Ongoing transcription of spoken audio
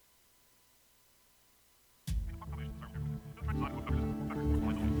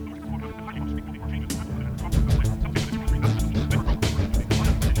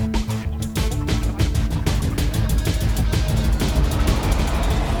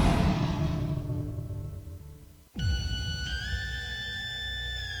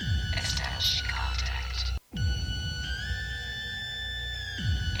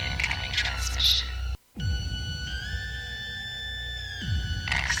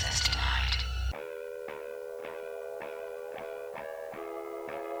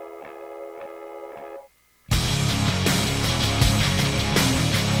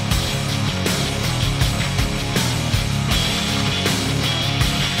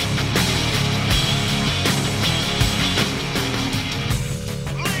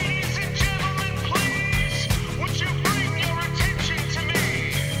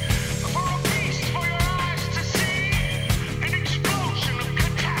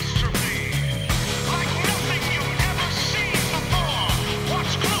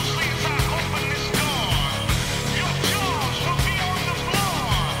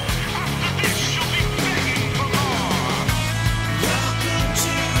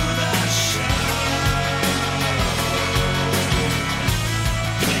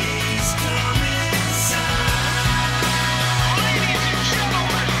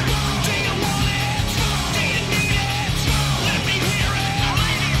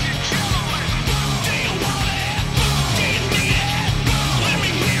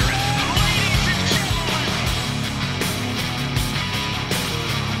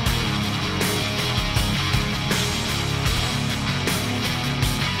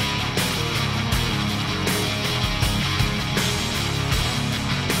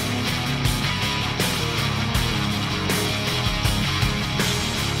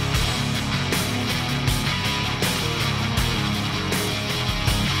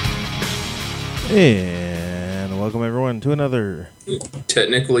And welcome everyone to another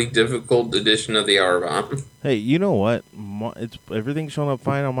technically difficult edition of the Hour Bomb. Hey, you know what? It's everything's showing up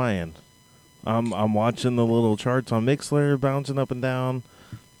fine on my end. I'm watching the little charts on Mixler bouncing up and down.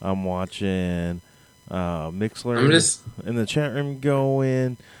 I'm watching Mixler in the chat room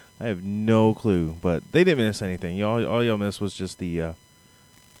going. I have no clue, but they didn't miss anything. All y'all missed was just the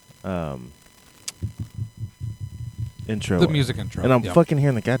intro. The music intro. And I'm fucking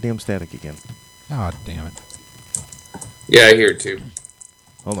hearing the goddamn static again. Oh, damn it. Yeah, I hear it too.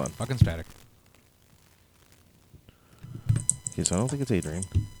 Hold on. Fucking static. Okay, so I don't think it's Adrian.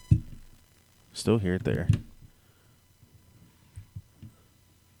 Still hear it there.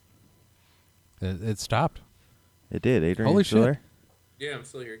 It stopped. It did. Adrian, Holy still shit. there? Yeah, I'm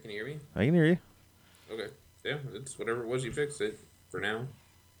still here. Can you hear me? I can hear you. Okay. Yeah, it's whatever it was, you fixed it for now.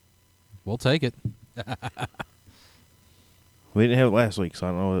 We'll take it. We didn't have it last week, so I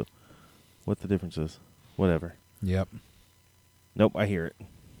don't know what the difference is. Whatever. Yep. Nope, I hear it.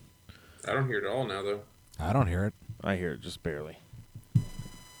 I don't hear it at all now, though. I don't hear it. I hear it just barely.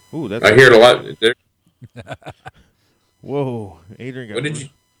 Ooh, that's. I hear it a lot. Whoa, Adrian got.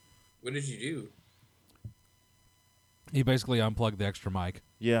 What did you do? He basically unplugged the extra mic.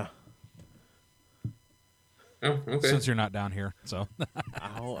 Yeah. Oh, okay. Since you're not down here, so.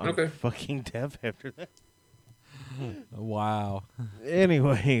 Ow, I'm Okay. fucking deaf after that. Wow.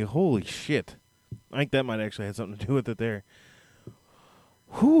 Anyway, holy shit. I think that might actually have something to do with it there.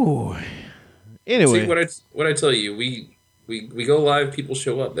 Whew. Anyway. See, what I tell you, we go live, people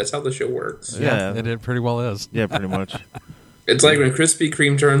show up. That's how the show works. Yeah. It pretty well is. Yeah, pretty much. It's like when Krispy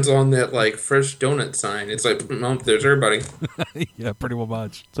Kreme turns on that like fresh donut sign. It's like, there's everybody. Yeah, pretty well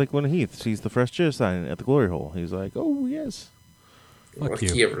much. It's like when Heath sees the fresh cheer sign at the glory hole. He's like, oh, yes. Fuck Like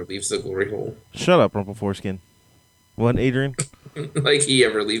you. he ever leaves the glory hole. Shut up, Rumple Foreskin. What, Adrian? Like he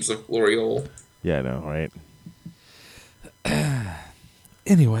ever leaves the glory hole. Yeah, I know, right?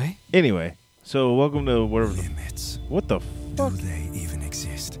 Anyway, so welcome to whatever. Limits. What the fuck? Do they even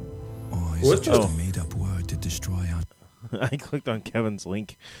exist? Or is What it just the- a made-up word to destroy our... I clicked on Kevin's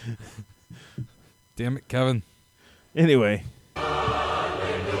link. damn it, Kevin. Anyway,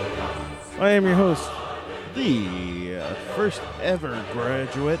 I am your host, the first ever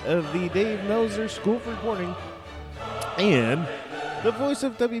graduate of the Dave Melzer School for Reporting, and the voice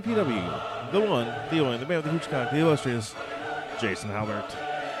of WPW, the one, the only, the man with the huge cock, the illustrious Jason Halbert.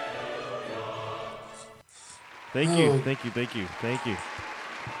 Thank you, thank you, thank you, thank you,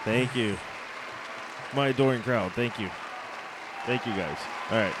 thank you. My adoring crowd, thank you. Thank you, guys.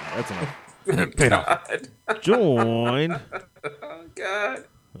 All right, that's enough. Paid off. God. Joined. Oh, God.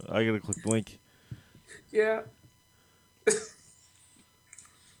 I gotta click the link. Yeah.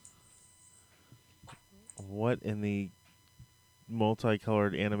 What in the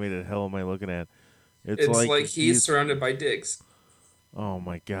multicolored animated hell am I looking at? It's like he's surrounded by dicks. Oh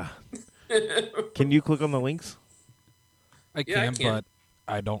my god. Can you click on the links? I Yeah, I can, can. but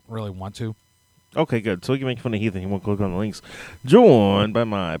I don't really want to. Okay, good. So we can make fun of Heath and he won't click on the links. Joined by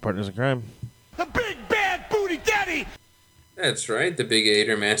my partners in crime. The big bad booty daddy! That's right. The big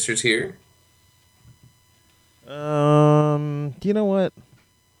Ader Master's here. You know what?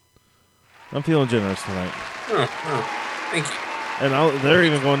 I'm feeling generous tonight. Oh, thank you. And they're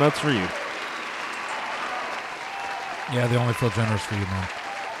even going nuts for you. Yeah, they only feel generous for you, man.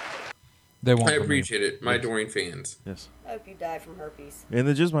 They won't. I for me. appreciate it. My adoring fans. Yes. I hope you die from herpes. And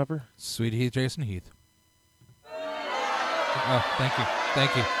the Jizz Mopper. Sweet Heath, Jason Heath. Oh, thank you.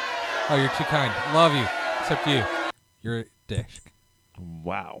 Thank you. Oh, you're too kind. Love you. Except you. You're a dick.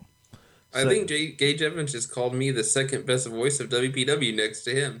 Wow. I think Gage Evans just called me the second best voice of WPW next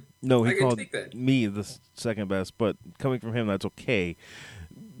to him. No, I he can called take that. me the second best, but coming from him, that's okay.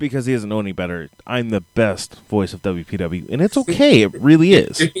 Because he doesn't know any better. I'm the best voice of WPW, and it's okay. It really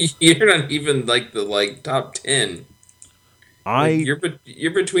is. You're not even like the top 10.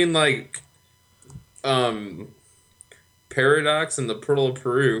 You're between Paradox and the Pearl of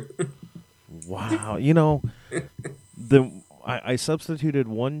Peru. Wow. I substituted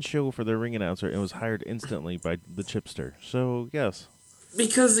one show for their ring announcer and was hired instantly by the Chipster. So, yes.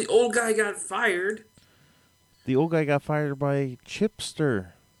 Because the old guy got fired. The old guy got fired by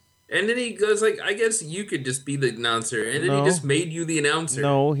Chipster. And then he goes I guess you could just be the announcer. And then he just made you the announcer.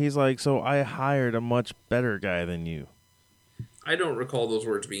 No, he's like, so I hired a much better guy than you. I don't recall those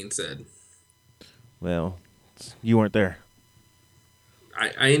words being said. Well, you weren't there.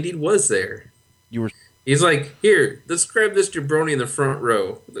 I indeed was there. You were... He's like, here, let's grab this jabroni in the front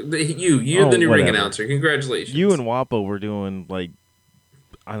row. You're the new ring announcer. Congratulations. You and Wapo were doing,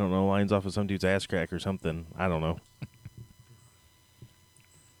 I don't know, lines off of some dude's ass crack or something. I don't know.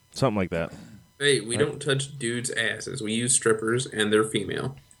 Something like that. Hey, we don't touch dudes' asses. We use strippers, and they're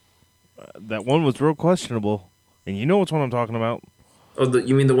female. That one was real questionable, and you know which one I'm talking about. Oh,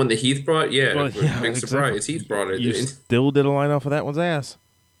 you mean the one that Heath brought? Yeah, Well, yeah, big surprise. exactly. Heath brought it. You still did a line off of that one's ass.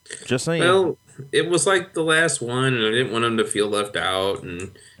 Just saying. Well, it was like the last one, and I didn't want him to feel left out.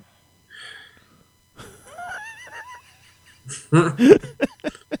 And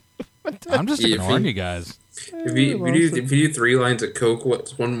I'm just ignoring you guys. if you do 3 lines of coke,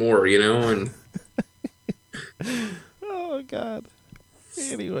 what's one more? And oh God.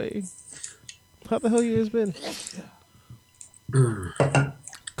 Anyway, how the hell you guys been?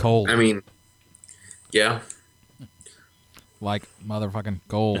 Cold. I mean, yeah. Like motherfucking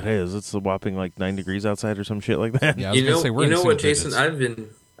gold. It is. It's a whopping like 9 degrees outside or some shit like that. Yeah, I was gonna say we're in what, single Jason? digits.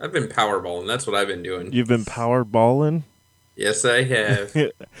 I've been powerballing. That's what I've been doing. You've been power balling? Yes, I have.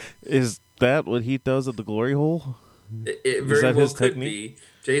 Is that what he does at the glory hole? It very well could be.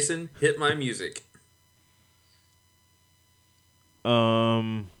 Jason, hit my music.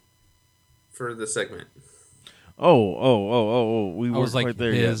 For the segment. We weren't like quite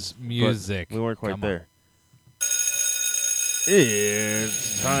there his yet. music. We weren't quite there.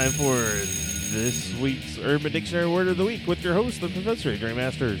 It's time for this week's Urban Dictionary Word of the Week with your host, the Professor Adrian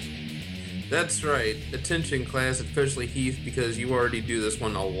Masters. That's right. Attention, class, especially Heath, because you already do this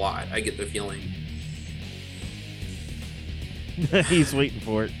one a lot. I get the feeling. He's waiting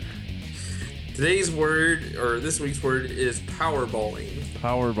for it. Today's word, or this week's word, is powerballing.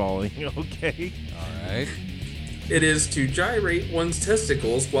 Powerballing. Okay. All right. It is to gyrate one's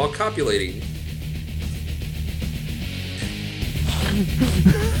testicles while copulating.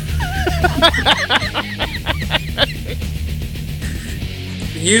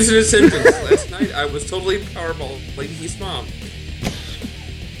 Using a sentence. Last night I was totally powerballed like Heath's mom.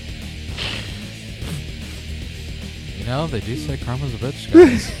 You know, they do say karma's a bitch,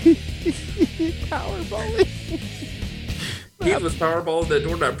 guys. Powerballing. Heath was powerballed that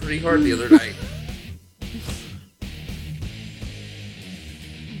doorknob pretty hard the other night.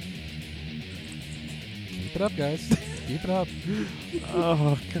 Keep it up, guys. Keep it up.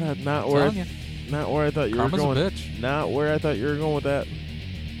 Oh God, not where I thought you Karma's were going. a bitch. Not where I thought you were going with that.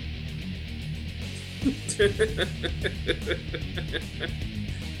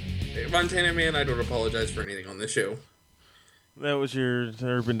 Montana Man, I don't apologize for anything on this show. That was your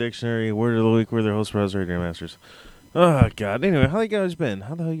Urban Dictionary Word of the Week with your host, Professor Adrian Masters. Oh God. Anyway, how you guys been?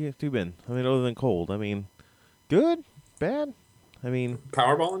 How the hell you two been? I mean, other than cold. I mean, good, bad. I mean,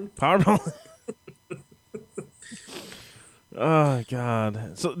 Powerballing. Oh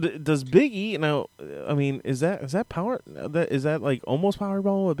God! So does Big E now? I mean, is that power? Is that like almost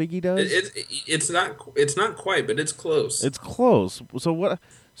Powerball? What Big E does? It's not quite, but it's close. It's close. So what?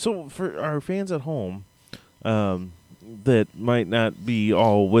 So for our fans at home, that might not be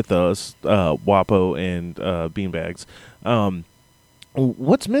all with us, Wapo and Beanbags,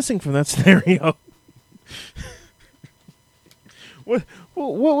 what's missing from that scenario? What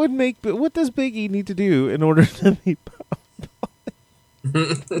would make? What does Big E need to do in order to be?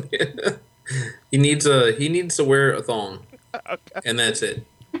 He needs to wear a thong, and that's it.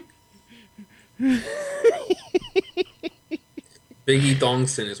 Biggie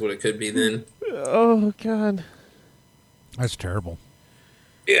Thongston is what it could be then. Oh God, That's terrible.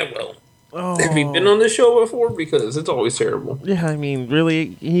 Yeah, well, have you been on this show before? Because it's always terrible. Yeah, I mean, really,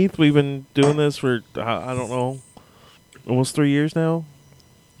 Heath, we've been doing this for I don't know, almost 3 years now.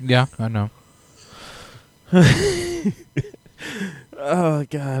 Yeah, I know. Oh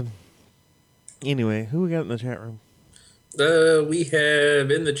God. Anyway, who we got in the chat room? We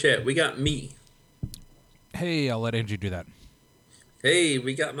have in the chat. We got me. Hey, I'll let Angie do that. Hey,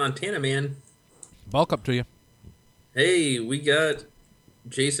 we got Montana Man. Bulk up to you. Hey, we got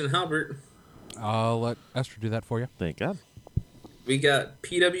Jason Halbert. I'll let Esther do that for you. Thank God. We got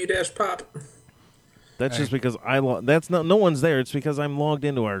PW-Pop. That's just because that's not. No one's there. It's because I'm logged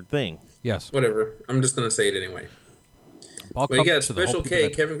into our thing. Yes. Whatever. I'm just gonna say it anyway. Bulk We up got to the Special whole K,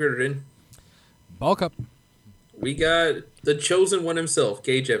 people Kevin Gritterton. Bulk up. We got the chosen one himself,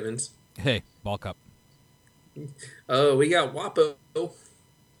 Gage Evans. Hey, bulk up. We got Wapo.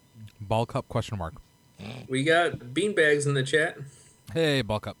 Bulk up, question mark. We got Beanbags in the chat. Hey,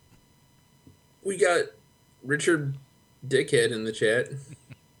 bulk up. We got Richard Dickhead in the chat.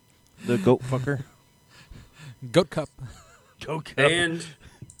 The goat fucker. Goat cup. Goat cup. And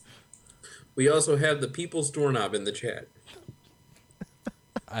we also have the People's Doorknob in the chat.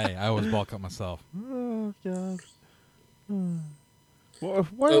 I always bulk up myself. Oh God.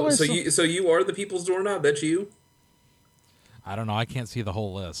 Why So you are the People's Doorknob? That's you? I don't know. I can't see the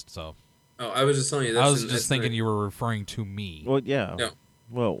whole list, so. Oh, I was just telling you. I was just thinking you were referring to me. Well, yeah. No.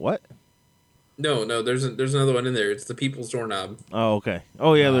 Well, what? No. There's another one in there. It's the People's Doorknob. Oh, okay.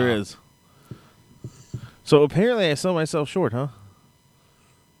 Oh, yeah, there is. So apparently I sell myself short, huh?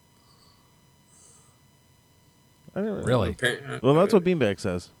 I don't Really? Well, that's what Beanbag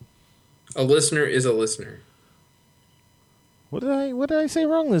says. A listener is a listener. What did I say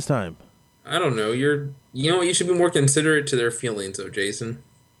wrong this time? I don't know. You know what? You should be more considerate to their feelings, though, Jason.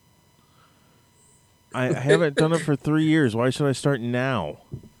 I haven't done it for 3 years. Why should I start now?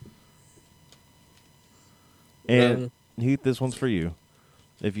 And Heath, this one's for you.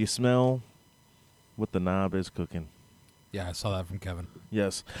 If you smell what the knob is cooking. Yeah, I saw that from Kevin.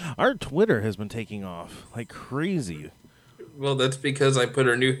 Yes. Our Twitter has been taking off like crazy. Well, that's because I put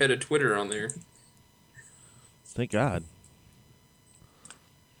our new head of Twitter on there. Thank God.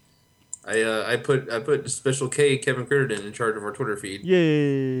 I put Special K Kevin Crittenden in charge of our Twitter feed.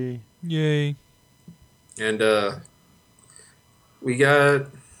 Yay. Yay. And we got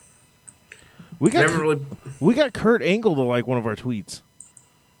Kurt Angle to like one of our tweets.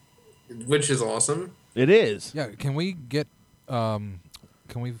 Which is awesome. It is. Yeah, can we get can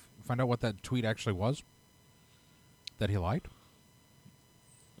we find out what that tweet actually was that he liked?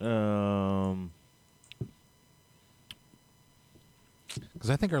 Because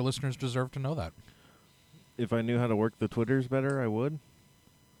I think our listeners deserve to know that. If I knew how to work the Twitters better, I would.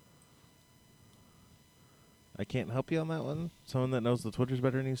 I can't help you on that one. Someone that knows the Twitters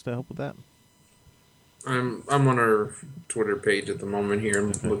better needs to help with that. I'm on our Twitter page at the moment here.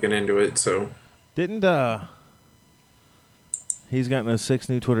 I'm looking into it. So didn't he's gotten a 6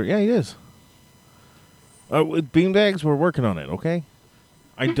 new Twitter? Yeah, he is. With Beanbags, we're working on it. Okay.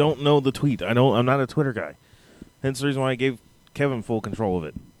 I don't know the tweet. I'm not a Twitter guy. Hence the reason why I gave Kevin full control of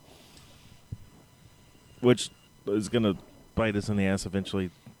it, which is gonna bite us in the ass eventually,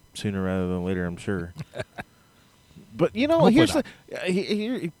 sooner rather than later. I'm sure. But you know, Hopefully here's not.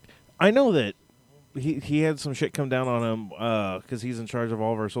 I know that he had some shit come down on him because he's in charge of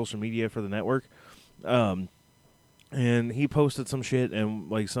all of our social media for the network, and he posted some shit, and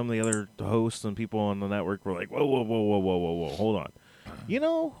like some of the other hosts and people on the network were like, whoa, hold on, you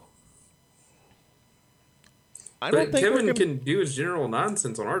know. I don't think Kevin can do his general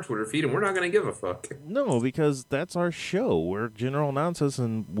nonsense on our Twitter feed, and we're not going to give a fuck. No, because that's our show. We're general nonsense,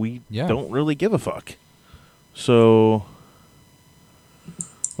 and we Yeah. don't really give a fuck. So,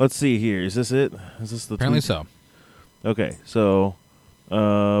 let's see here. Is this it? Is this the Apparently tweet? so. Okay, so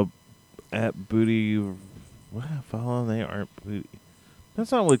at Booty, what? Follow they aren't Booty.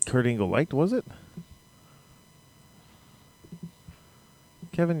 That's not what Kurt Angle liked, was it?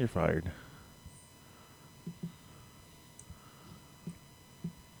 Kevin, you're fired.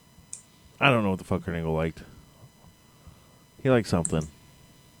 I don't know what the fuck Kurt Angle liked. He liked something.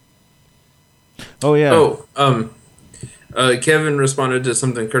 Oh yeah. Kevin responded to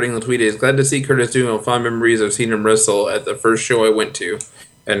something Kurt Angle tweeted. Glad to see Curtis doing well. Fond memories of seeing him wrestle at the first show I went to,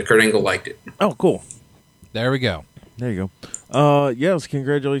 and Kurt Angle liked it. Oh, cool. There we go. There you go. Yes,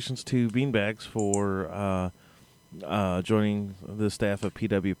 congratulations to Beanbags for joining the staff of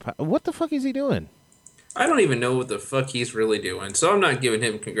PW. What the fuck is he doing? I don't even know what the fuck he's really doing, so I'm not giving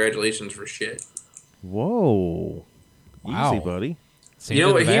him congratulations for shit. Whoa. Wow. Easy, buddy. Same You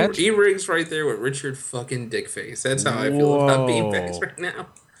know to the what? badge? He rigs right there with Richard fucking Dickface. That's how I feel about Beanbags right now.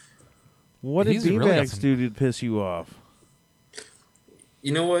 What did He's really got Beanbags some- do to piss you off?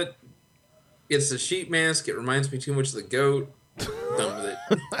 You know what? It's the sheep mask. It reminds me too much of the goat. Done with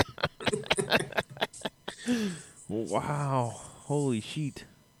it. Wow. Holy shit.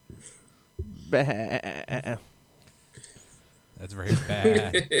 Bah. That's very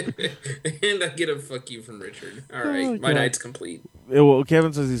bad. And I get a fuck you from Richard. All right, Oh, my God. night's complete. Yeah, well,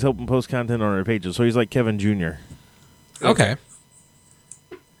 Kevin says he's helping post content on our pages, so he's like Kevin Jr. Okay.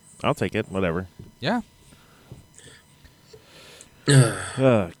 I'll take it. Whatever. Yeah.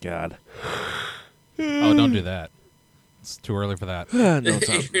 Oh, God. Oh, don't do that. It's too early for that. No, it's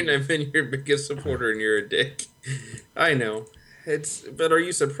not. Adrian, I've been your biggest supporter, and you're a dick. I know. But are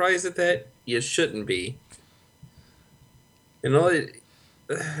you surprised at that? You shouldn't be. You know, it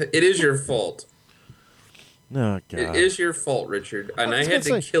is your fault. Oh, God. It is your fault, Richard. And I was had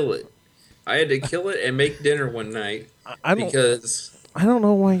gonna to kill it. I had to kill it and make dinner one night I don't. because I don't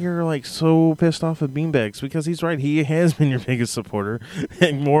know why you're like so pissed off at Beanbags, because he's right. He has been your biggest supporter,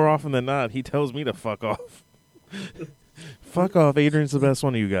 and more often than not, he tells me to fuck off. Fuck off. Adrian's the best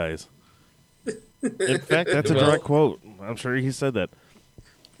one of you guys. In fact, that's a Well- direct quote. I'm sure he said that.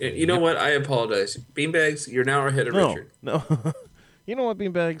 you know what? I apologize. Beanbags, you're now ahead of No, Richard. no. You know what,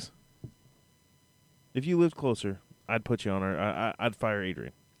 Beanbags? If you lived closer, I'd put you on our. I'd fire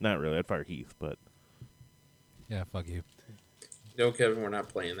Adrian. Not really. I'd fire Heath, but Yeah, fuck you. No, Kevin, we're not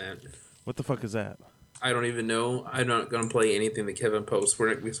playing that. What the fuck is that? I don't even know. I'm not going to play anything that Kevin posts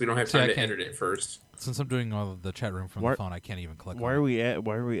because we don't have time to edit it first. Since I'm doing all of the chat room from the phone, I can't even click. Why are we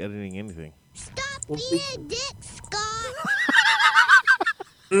editing anything? Stop being a dick, Scott.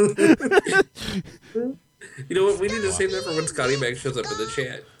 You know what? We need to save that for when Scotty Mac shows up in the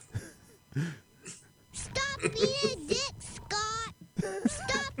chat. Stop being a dick, Scott.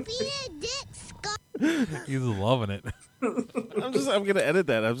 Stop being a dick, Scott. He's loving it. I'm gonna edit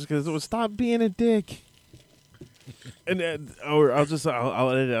that. I'm just gonna stop being a dick. And or I'll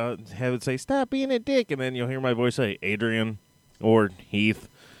edit it out, have it say stop being a dick, and then you'll hear my voice say Adrian or Heath.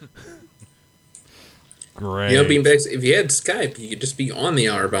 Great. You know, beanbags. If you had Skype, you could just be on the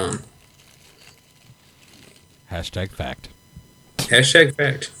hour bomb. Hashtag fact. Hashtag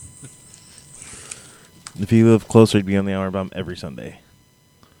fact. If you live closer, you'd be on the hour bomb every Sunday.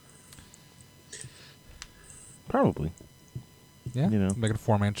 Probably. Yeah. You know. Make it a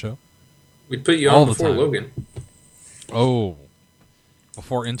 4-man show. We'd put you All on the before time. Logan. Oh.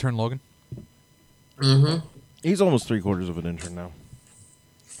 Before intern Logan? Mm-hmm. He's almost 3/4 of an intern now.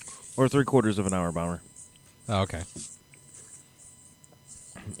 Or 3/4 of an hour bomber. Oh, okay.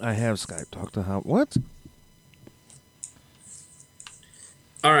 I have Skype. Talk to how? What?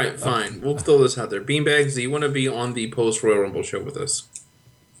 All right, fine. We'll throw this out there. Beanbags, do you want to be on the post Royal Rumble show with us?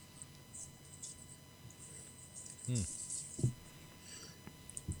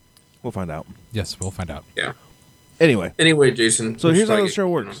 We'll find out. Yes, we'll find out. Yeah. Anyway, Jason. So we here's should how probably the show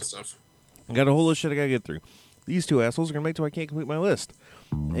get works. on stuff. I got a whole list of shit I gotta get through. These two assholes are gonna make it so I can't complete my list.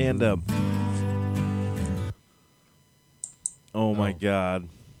 And oh my god,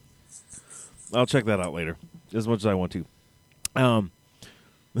 I'll check that out later, as much as I want to.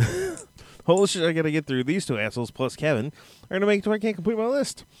 Whole shit I gotta get through. These two assholes plus Kevin are gonna make it so I can't complete my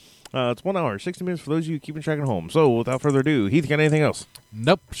list. It's 1 hour, 60 minutes for those of you keeping track at home. So without further ado, Heath, got anything else?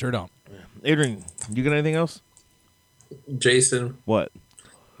 Nope, sure don't. Adrian, you got anything else? Jason, What?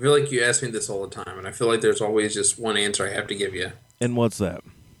 I feel like you ask me this all the time, and I feel like there's always just one answer I have to give you. And what's that?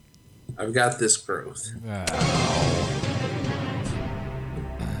 I've got this growth.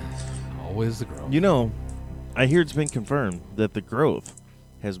 Always the growth. You know, I hear it's been confirmed that the growth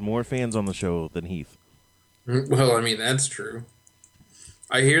has more fans on the show than Heath. Well, I mean, that's true.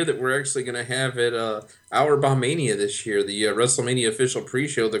 I hear that we're actually going to have at Our Bombmania this year, the WrestleMania official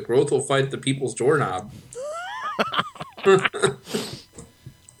pre-show, the growth will fight the people's doorknob.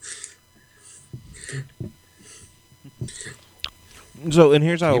 So, and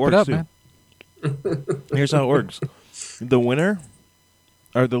here's how it Keep it works, up, too. man. Here's how it works. The winner,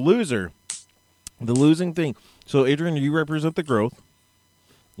 or the loser, the losing thing. So, Adrian, you represent the growth.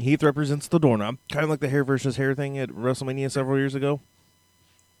 Heath represents the doorknob. Kind of like the hair versus hair thing at WrestleMania several years ago.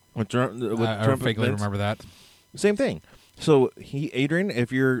 With Trump I vaguely Vince. remember that. Same thing. So, Adrian,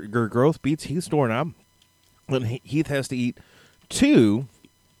 if your growth beats Heath's doorknob, then Heath has to eat 2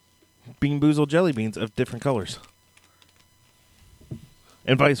 Bean Boozled jelly beans of different colors.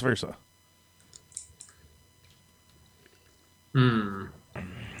 And vice versa. Let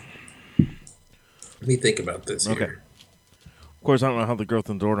me think about this Okay. here. Of course, I don't know how the growth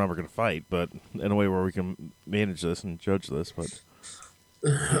and the doorknob are going to fight, but in a way where we can manage this and judge this. But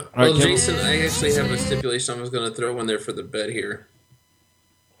all Well, right, Kevin. Jason, I actually have a stipulation I was going to throw in there for the bet here.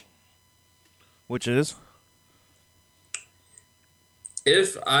 Which is?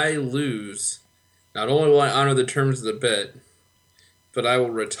 If I lose, not only will I honor the terms of the bet, but I will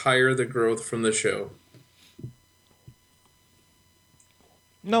retire the growth from the show.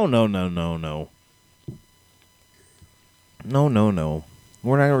 No. No.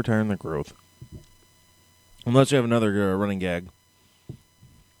 We're not going to return the growth. Unless you have another running gag.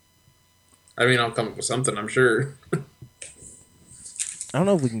 I mean, I'll come up with something, I'm sure. I don't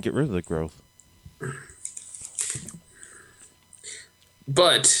know if we can get rid of the growth.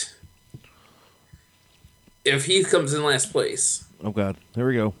 But if Heath comes in last place, Oh, God. Here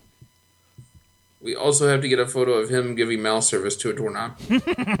we go. we also have to get a photo of him giving mouth service to a doorknob.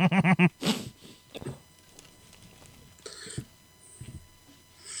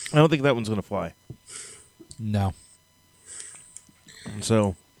 I don't think that one's going to fly. No.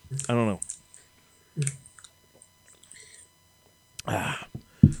 So, I don't know.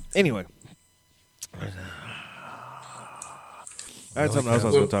 Anyway. I had something else I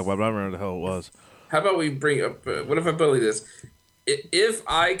was going to talk about, but I don't remember the hell it was. How about we bring up, what if I put it like this? If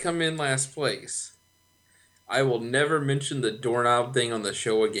I come in last place, I will never mention the doorknob thing on the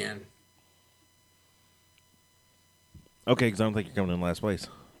show again. Okay, because I don't think you're coming in last place.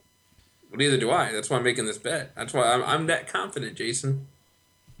 But neither do I. That's why I'm making this bet. That's why I'm that confident, Jason.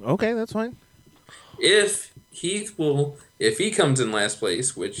 Okay, that's fine. If he comes in last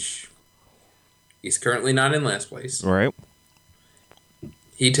place, which He's currently not in last place. Right.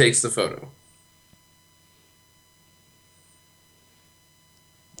 He takes the photo.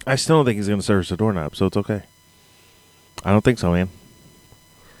 I still don't think he's going to service the doorknob, so it's okay. I don't think so, man.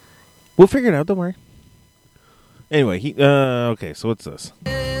 We'll figure it out. Don't worry. Anyway, okay, so what's this?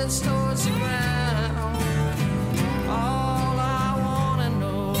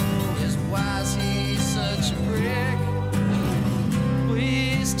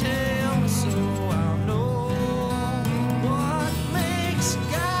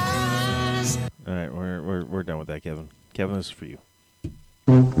 All right, we're done with that, Kevin. Kevin, this is for you.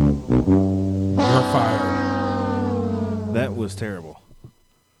 You're fired. That was terrible.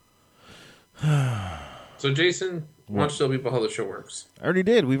 So, Jason, why don't you tell people how the show works? I already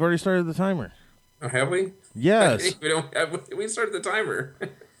did. We've already started the timer. Oh, have we? Yes. We started the timer.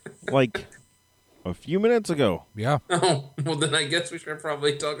 Like a few minutes ago. Yeah. Oh, well, then I guess we should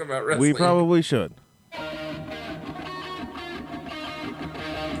probably talk about wrestling. We probably should.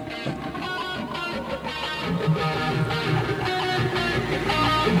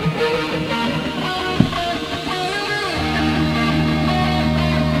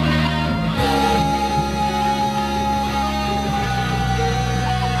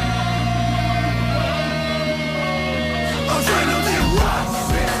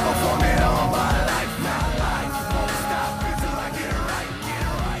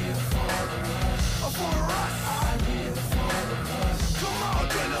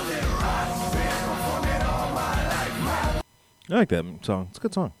 I like that song. It's a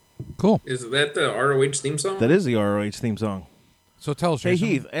good song. Cool. Is that the ROH theme song? That is the ROH theme song. So tell us, Hey, Jason.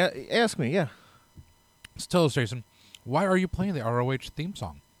 Heath, ask me, yeah. So tell us, Jason, why are you playing the ROH theme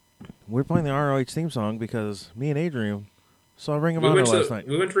song? We're playing the ROH theme song because me and Adrian saw Ring of Honor last night.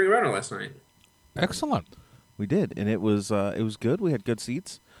 We went to Ring of Honor last night. Excellent. We did, and it was good. We had good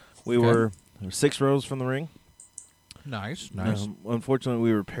seats. We were 6 rows from the ring. Nice. Unfortunately,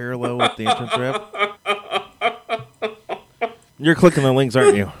 we were parallel with the entrance ramp. You're clicking the links,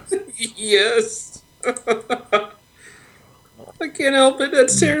 aren't you? Yes. I can't help it.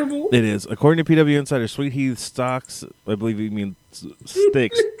 That's terrible. It is. According to PW Insider, Sweet Heath stocks, I believe he means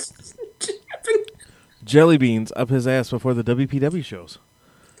sticks, jelly beans up his ass before the WPW shows.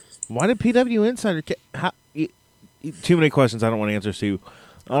 Why did PW Insider... too many questions I don't want to answer, Sue.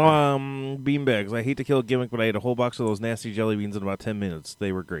 Beanbags. I hate to kill a gimmick, but I ate a whole box of those nasty jelly beans in about 10 minutes.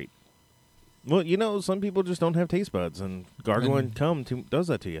 They were great. Well, some people just don't have taste buds, and gargling cum does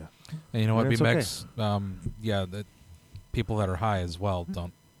that to you. And you know what, And it's B-Max? That people that are high as well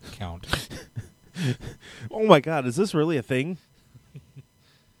don't count. Oh, my God. Is this really a thing?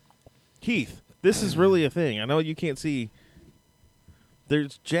 Keith, this is really a thing. I know you can't see.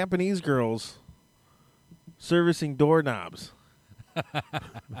 There's Japanese girls servicing doorknobs.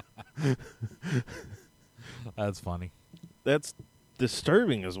 That's funny. That's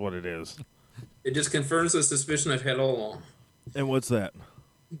disturbing is what it is. It just confirms the suspicion I've had all along. And what's that?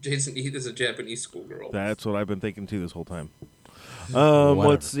 Jason Heath is a Japanese schoolgirl. That's what I've been thinking, too, this whole time. Whatever.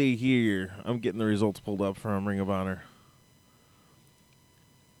 Let's see here. I'm getting the results pulled up from Ring of Honor.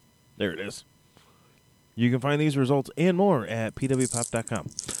 There it is. You can find these results and more at pwpop.com.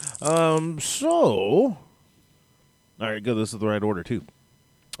 All right, good. This is the right order, too.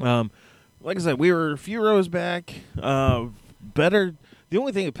 Like I said, we were a few rows back. Better. The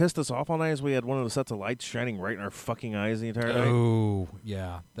only thing that pissed us off all night is we had one of the sets of lights shining right in our fucking eyes the entire night. Oh,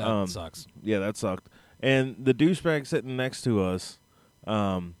 yeah. That sucks. Yeah, that sucked. And the douchebag sitting next to us,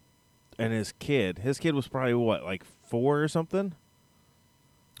 and his kid was probably, like 4 or something?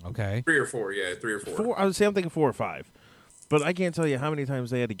 Okay. 3 or 4, yeah, 3 or 4. I would say I'm thinking 4 or 5. But I can't tell you how many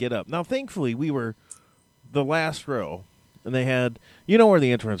times they had to get up. Now, thankfully, we were the last row, and they had, where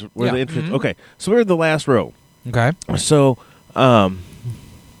the entrance, Mm-hmm. Okay, so we were the last row. Okay. So,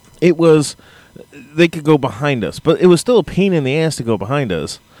 it was, they could go behind us, but it was still a pain in the ass to go behind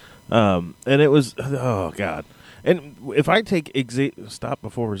us. And it was, oh, God. And if I take stop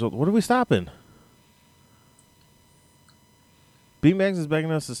before result, what are we stopping? B-Max is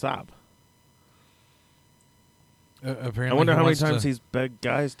begging us to stop. Apparently, I wonder how many times he's begged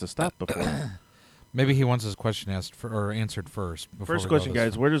guys to stop before. Maybe he wants his question asked or answered first. First question,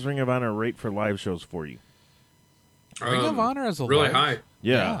 guys. Where does Ring of Honor rate for live shows for you? Ring of Honor is a really live? high.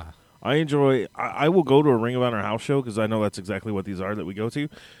 Yeah. I enjoy... I will go to a Ring of Honor house show because I know that's exactly what these are that we go to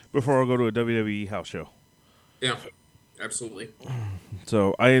before I'll go to a WWE house show. Yeah, absolutely.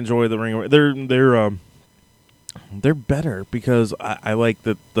 So I enjoy the Ring of Honor. They're better because I like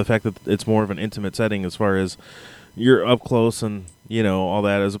the fact that it's more of an intimate setting as far as you're up close and, all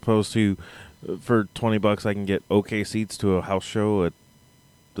that, as opposed to for $20 I can get okay seats to a house show at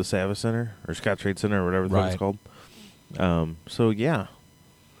the Savas Center or Scott Trade Center or whatever the fuck it's called. So yeah,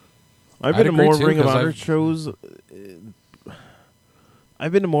 I've been to more Ring of Honor shows.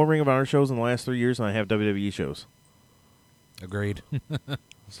 I've been to more Ring of Honor shows in the last 3 years than I have WWE shows. Agreed.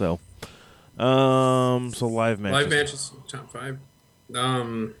 So live matches. Live matches, top 5.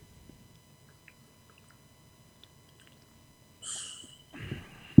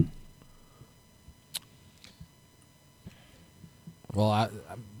 Well,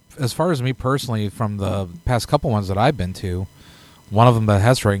 as far as me personally, from the past couple ones that I've been to, one of them that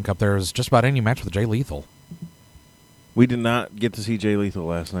has ranked up there is just about any match with Jay Lethal. We did not get to see Jay Lethal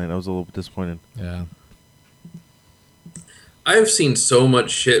last night. I was a little bit disappointed. Yeah. I've seen so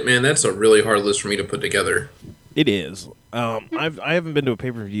much shit, man. That's a really hard list for me to put together. It is. I haven't been to a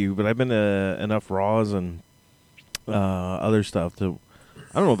pay-per-view, but I've been to enough Raws and other stuff to.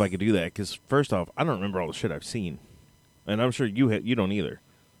 I don't know if I could do that because first off, I don't remember all the shit I've seen, and I'm sure you don't either.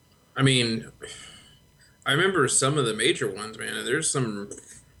 I mean, I remember some of the major ones, man. There's some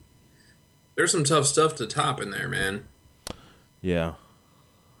tough stuff to top in there, man. Yeah.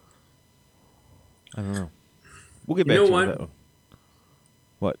 I don't know. We'll get back to that one.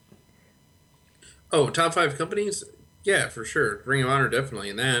 What? Oh, top 5 companies? Yeah, for sure. Ring of Honor definitely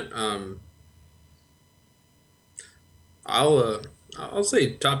in that. I'll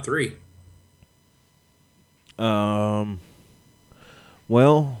say top 3. Well,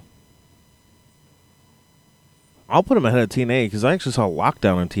 I'll put them ahead of TNA because I actually saw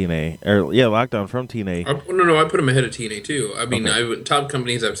Lockdown in TNA. Lockdown from TNA. No, I put them ahead of TNA too. I mean, top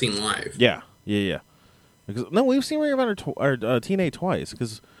companies I've seen live. Yeah. Because, no, we've seen Ring of Honor TNA twice.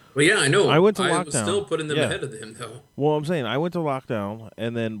 Well, yeah, I know. I went to Lockdown. I was still putting them ahead of them, though. Well, I'm saying I went to Lockdown,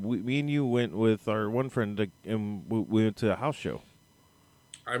 and then me and you went with our one friend, and we went to a house show.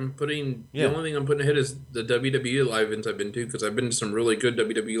 The only thing I'm putting ahead is the WWE live events I've been to, because I've been to some really good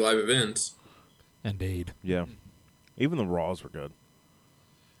WWE live events. Indeed. Yeah. Even the Raws were good.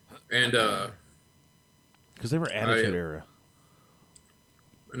 And, because they were Attitude Era.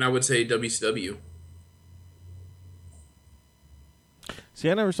 And I would say WCW. See,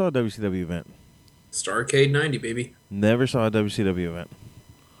 I never saw a WCW event. Starrcade 90, baby. Never saw a WCW event.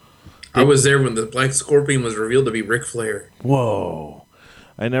 I was there when the Black Scorpion was revealed to be Ric Flair. Whoa.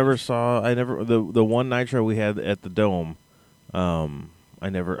 The one Nitro we had at the Dome, I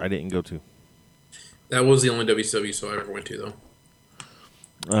didn't go to. That was the only WCW show I ever went to, though.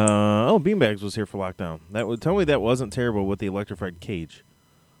 Beanbags was here for Lockdown. Tell me that wasn't terrible with the electrified cage.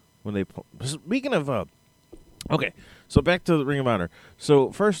 Speaking of, okay, so back to the Ring of Honor.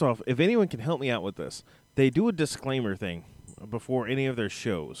 So first off, if anyone can help me out with this, they do a disclaimer thing before any of their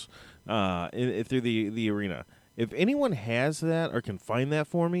shows through the arena. If anyone has that or can find that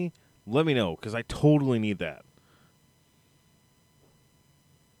for me, let me know because I totally need that.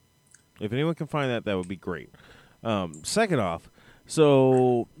 If anyone can find that would be great. Second off,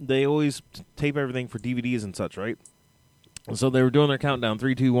 so they always tape everything for DVDs and such, right? So they were doing their countdown,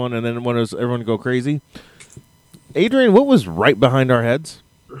 3, 2, 1, and then when it was everyone go crazy. Adrian, what was right behind our heads?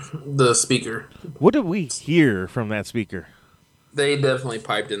 The speaker. What did we hear from that speaker? They definitely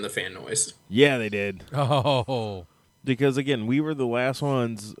piped in the fan noise. Yeah, they did. Oh. Because, again, we were the last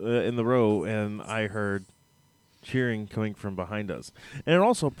ones in the row, and I heard cheering coming from behind us. And it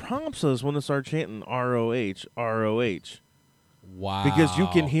also prompts us when to start chanting ROH, ROH. Wow. Because you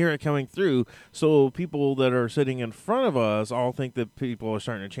can hear it coming through, so people that are sitting in front of us all think that people are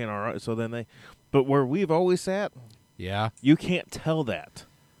starting to chant ROH. So then but where we've always sat, yeah, you can't tell that.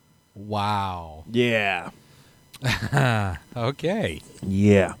 Wow. Yeah. Okay.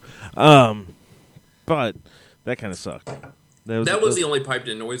 Yeah. But that kind of sucked. That was the only piped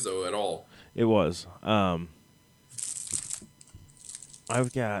in noise, though, at all. It was. I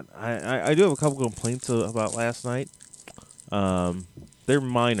do have a couple complaints about last night. They're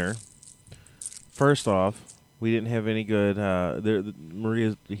minor. First off, we didn't have any good.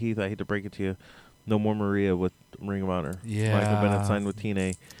 Maria Heath, I hate to break it to you, no more Maria with Ring of Honor. Yeah. Michael Bennett signed with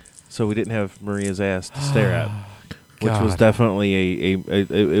TNA, so we didn't have Maria's ass to stare at, which was definitely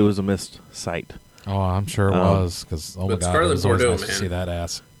it was a missed sight. Oh, I'm sure it was because my God, Scarlett it was always Bordeaux, nice to see that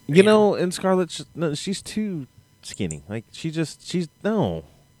ass. You know, and Scarlett, she's too skinny. Like she's no.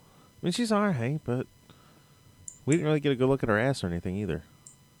 I mean, she's all right, but we didn't really get a good look at her ass or anything either.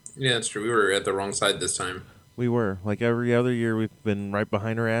 Yeah, that's true. We were at the wrong side this time. We were. Like every other year, we've been right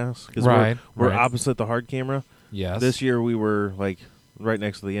behind her ass. Cause we're opposite the hard camera. Yes. This year, we were like right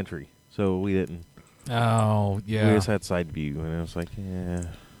next to the entry, so we didn't. Oh, yeah. We just had side view, and it was like, yeah.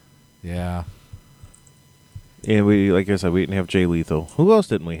 Yeah. And we, like I said, we didn't have Jay Lethal. Who else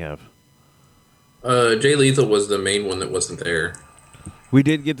didn't we have? Jay Lethal was the main one that wasn't there. We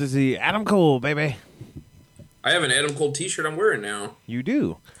did get to see Adam Cole, baby. I have an Adam Cole T-shirt I'm wearing now. You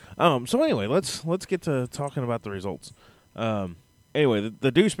do. So anyway, let's get to talking about the results. Anyway,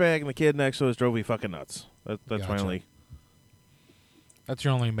 the douchebag and the kid next to us drove me fucking nuts. That's Gotcha. my only. That's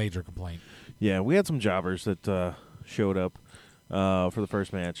your only major complaint. Yeah, we had some jobbers that showed up for the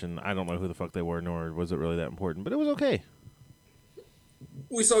first match, and I don't know who the fuck they were, nor was it really that important, but it was okay.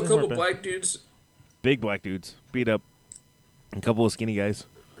 We saw a couple black dudes. Big black dudes beat up a couple of skinny guys.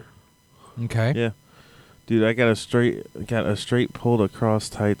 Okay. Yeah. Dude, I got a straight pulled across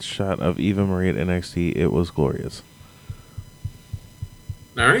tight shot of Eva Marie at NXT. It was glorious.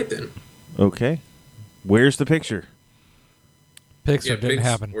 All right, then. Okay. Where's the picture? Picks or didn't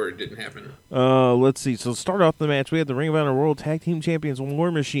happen. Or it didn't happen. Let's see. So start off the match. We had the Ring of Honor World Tag Team Champions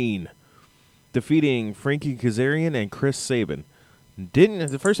War Machine defeating Frankie Kazarian and Chris Sabin.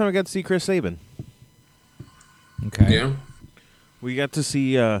 The first time I got to see Chris Sabin. Okay. Yeah. We got to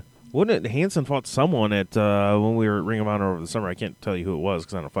see. Wouldn't it? Hanson fought someone at when we were at Ring of Honor over the summer. I can't tell you who it was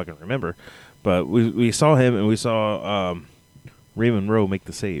because I don't fucking remember. But we saw him and we saw Raymond Rowe make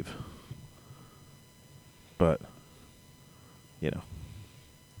the save. But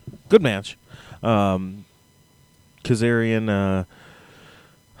good match. Kazarian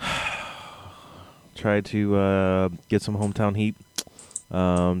tried to get some hometown heat.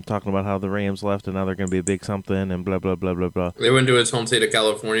 Talking about how the Rams left and now they're going to be a big something and blah, blah, blah, blah, blah. They went to his home state of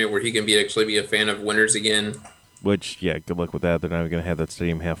California where he can actually be a fan of winners again. Which, yeah, good luck with that. They're not going to have that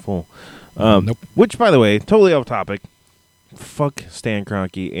stadium half full. Nope. Which, by the way, totally off topic. Fuck Stan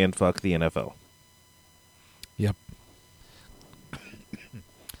Kroenke and fuck the NFL. Yep.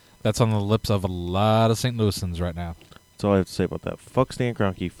 That's on the lips of a lot of St. Louisans right now. That's all I have to say about that. Fuck Stan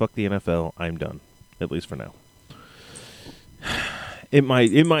Kroenke. Fuck the NFL. I'm done. At least for now. It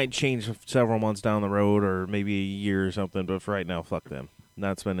might change several months down the road or maybe a year or something, but for right now, fuck them.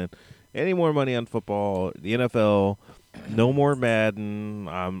 Not spending any more money on football. The NFL, no more Madden.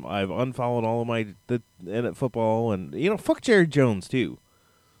 I've unfollowed all of my football, and fuck Jerry Jones too.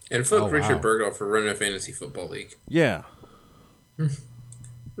 And fuck Richard wow. Bergdahl for running a fantasy football league. Yeah,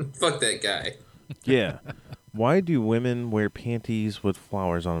 Fuck that guy. yeah. Why do women wear panties with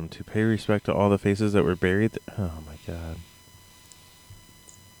flowers on them to pay respect to all the faces that were buried? Oh my god.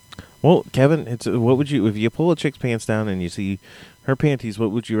 Well, Kevin, what would you if you pull a chick's pants down and you see her panties?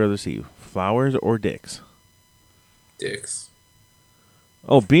 What would you rather see, flowers or dicks? Dicks.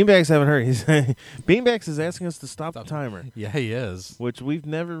 Oh, Beanbags haven't heard. Beanbags is asking us to stop the timer, Yeah, he is. which we've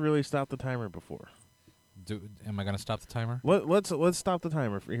never really stopped the timer before. Am I going to stop the timer? Let's stop the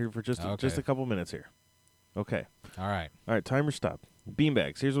timer for just Okay. just a couple minutes here. Okay. All right. All right, timer stopped.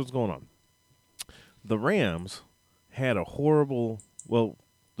 Beanbags, here's what's going on. The Rams had a horrible,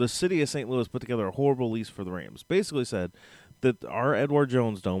 the city of St. Louis put together a horrible lease for the Rams. Basically said that our Edward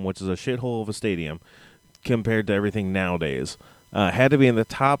Jones Dome, which is a shithole of a stadium compared to everything nowadays, had to be in the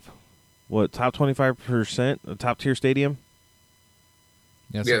top 25%, a top tier stadium?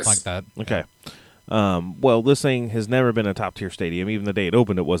 Yeah, something Yes. like that. Okay. This thing has never been a top tier stadium. Even the day it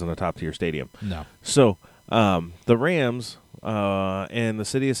opened, it wasn't a top tier stadium. No. So the Rams and the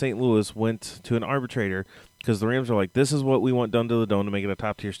city of St. Louis went to an arbitrator because the Rams are like, this is what we want done to the Dome to make it a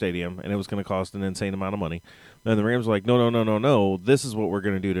top-tier stadium, and it was going to cost an insane amount of money. And the Rams were like, no, this is what we're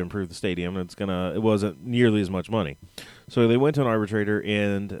going to do to improve the stadium, and it wasn't nearly as much money. So they went to an arbitrator,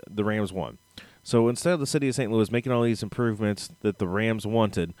 and the Rams won. So instead of the city of St. Louis making all these improvements that the Rams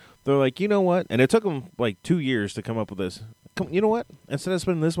wanted, they're like, you know what? And it took them like 2 years to come up with this. You know what? Instead of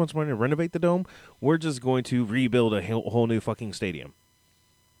spending this much money to renovate the Dome, we're just going to rebuild a whole new fucking stadium.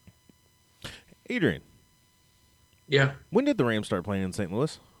 Adrian. Yeah. When did the Rams start playing in St.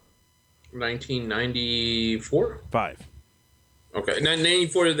 Louis? 1994? 5. Okay.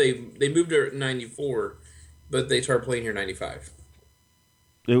 94, they moved there in 94, but they started playing here in 95.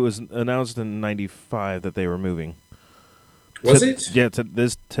 It was announced in 95 that they were moving. Was it? Yeah,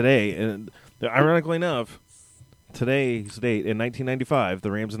 today. And ironically enough, today's date, in 1995,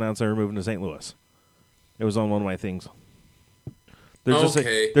 the Rams announced they were moving to St. Louis. It was on one of my things. There's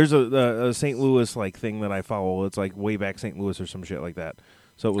there's a St. Louis like thing that I follow. It's like way back St. Louis or some shit like that.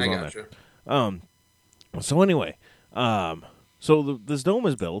 So it was on there. So anyway, this dome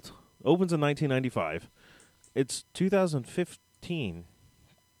is built, opens in 1995. It's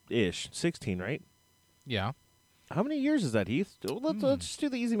 2015-ish, 16, right? Yeah. How many years is that, Heath? Let's just do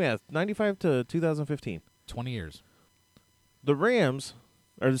the easy math. 95 to 2015. 20 years. The Rams,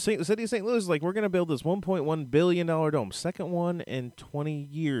 or the city of St. Louis, is like, we're going to build this $1.1 billion dome. Second one in 20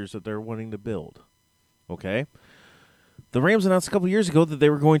 years that they're wanting to build. Okay? The Rams announced a couple years ago that they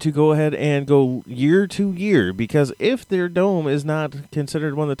were going to go ahead and go year to year because if their dome is not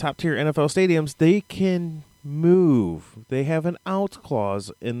considered one of the top tier NFL stadiums, they can move. They have an out clause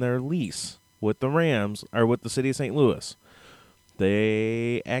in their lease with the Rams or with the city of St. Louis.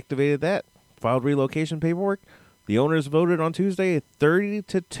 They activated that, filed relocation paperwork. The owners voted on Tuesday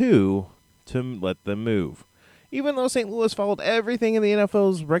 30-2 to let them move. Even though St. Louis followed everything in the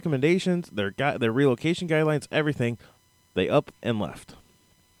NFL's recommendations, their relocation guidelines, everything, they up and left.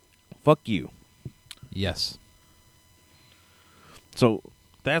 Fuck you. Yes. So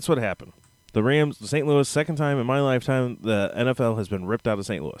that's what happened. The Rams, St. Louis, second time in my lifetime the NFL has been ripped out of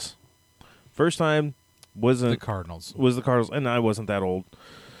St. Louis. First time wasn't the Cardinals. Was the Cardinals, and I wasn't that old.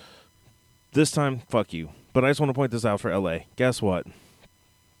 This time, fuck you. But I just want to point this out for LA. Guess what?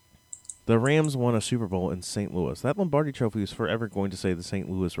 The Rams won a Super Bowl in St. Louis. That Lombardi Trophy is forever going to say the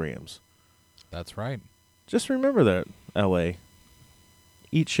St. Louis Rams. That's right. Just remember that, LA.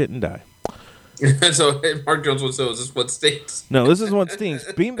 Eat shit and die. So Mark Jones would say, "Is this what stinks?" No, this is what stinks.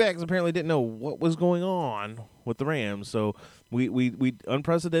 Beanbags apparently didn't know what was going on with the Rams, so we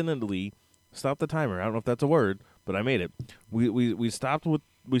unprecedentedly stopped the timer. I don't know if that's a word, but I made it. We stopped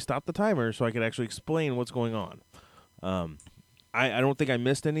the timer so I could actually explain what's going on. I don't think I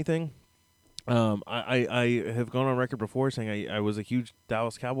missed anything. I have gone on record before saying I was a huge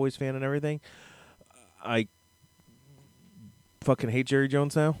Dallas Cowboys fan and everything. I fucking hate Jerry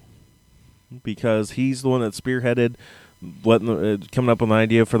Jones now because he's the one that spearheaded coming up with an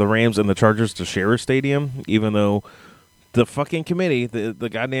idea for the Rams and the Chargers to share a stadium, even though the fucking committee, the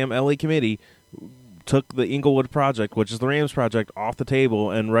goddamn LA committee, took the Inglewood project, which is the Rams project, off the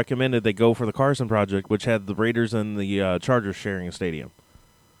table and recommended they go for the Carson project, which had the Raiders and the Chargers sharing a stadium.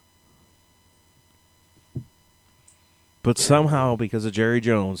 But somehow, because of Jerry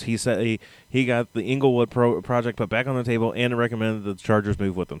Jones, he said he got the Inglewood project put back on the table and recommended that the Chargers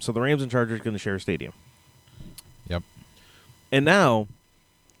move with them. So the Rams and Chargers are going to share a stadium. Yep. And now,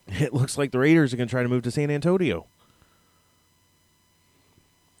 it looks like the Raiders are going to try to move to San Antonio.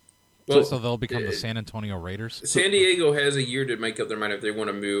 Well, so they'll become the San Antonio Raiders? San Diego has a year to make up their mind if they want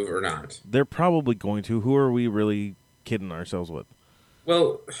to move or not. They're probably going to. Who are we really kidding ourselves with?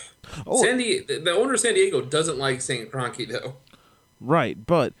 Well, the owner of San Diego doesn't like St. Kroenke, though. Right,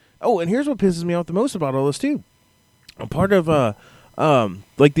 but... Oh, and here's what pisses me off the most about all this, too. A part of, like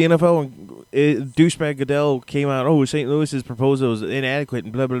the NFL, douchebag Goodell came out, St. Louis's proposal is inadequate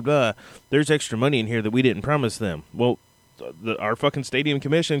and blah, blah, blah. There's extra money in here that we didn't promise them. Well, our fucking stadium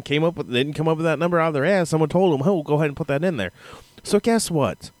commission didn't come up with that number out of their ass. Someone told them, go ahead and put that in there. So guess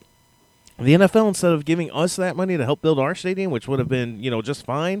what? The NFL, instead of giving us that money to help build our stadium, which would have been, just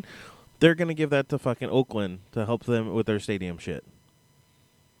fine, they're going to give that to fucking Oakland to help them with their stadium shit.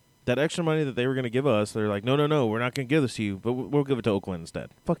 That extra money that they were going to give us, they're like, no, we're not going to give this to you, but we'll give it to Oakland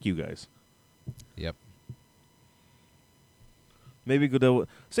instead. Fuck you guys. Yep. Maybe Goodell...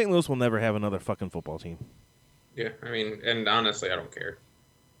 St. Louis will never have another fucking football team. Yeah, I mean, and honestly, I don't care.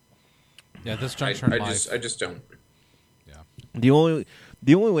 Yeah, this juncture in life... I just don't. Yeah. The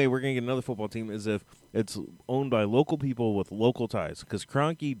only way we're going to get another football team is if it's owned by local people with local ties. Because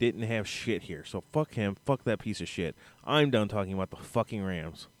Kroenke didn't have shit here. So fuck him. Fuck that piece of shit. I'm done talking about the fucking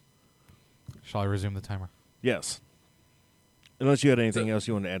Rams. Shall I resume the timer? Yes. Unless you had anything else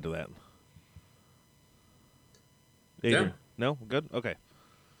you want to add to that. Adrian? Yeah. No? Good? Okay.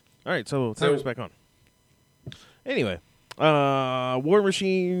 All right, so timer's back on. Anyway. War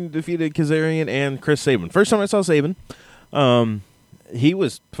Machine defeated Kazarian and Chris Sabin. First time I saw Sabin. He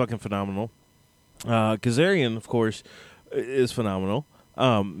was fucking phenomenal. Kazarian, of course, is phenomenal.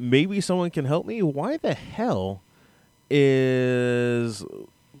 Maybe someone can help me. Why the hell is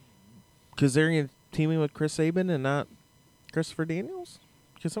Kazarian teaming with Chris Sabin and not Christopher Daniels?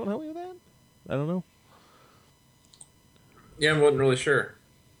 Can someone help me with that? I don't know. Yeah, I wasn't really sure.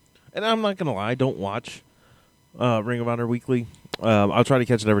 And I'm not going to lie, I don't watch Ring of Honor Weekly. I'll try to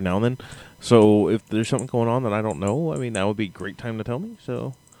catch it every now and then. So if there's something going on that I don't know, I mean, that would be a great time to tell me.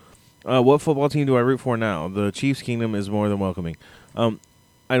 So what football team do I root for now? The Chiefs Kingdom is more than welcoming. I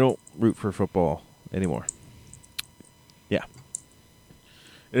don't root for football anymore. Yeah.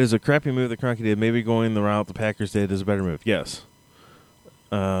 It is a crappy move that Kroenke did. Maybe going the route the Packers did is a better move. Yes.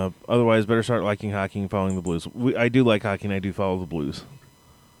 Otherwise, better start liking hockey and following the Blues. I do like hockey and I do follow the Blues.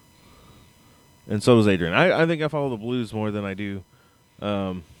 And so does Adrian. I think I follow the Blues more than I do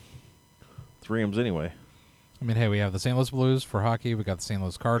the Rams anyway. I mean, hey, we have the St. Louis Blues for hockey. We got the St.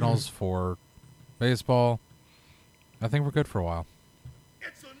 Louis Cardinals for baseball. I think we're good for a while.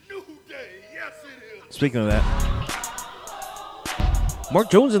 It's a new day. Yes, it is. Speaking of that, Mark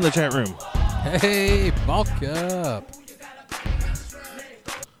Jones in the chat room. Hey, bulk up.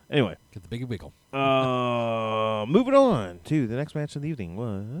 Anyway. Get the biggie wiggle. Moving on to the next match of the evening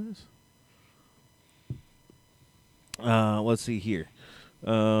was... let's see here.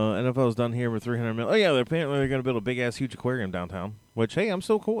 NFL's done here with $300 million. Oh, yeah, apparently they're going to build a big-ass huge aquarium downtown, which, hey, I'm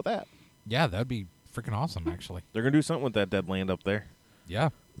so cool with that. Yeah, that'd be freaking awesome, actually. They're going to do something with that dead land up there. Yeah.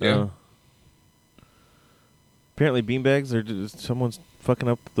 Apparently beanbags, someone's fucking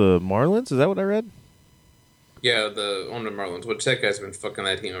up the Marlins. Is that what I read? Yeah, the Marlins, which that guy's been fucking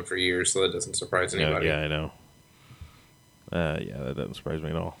that team up for years, so that doesn't surprise anybody. Yeah, I know. Yeah, that doesn't surprise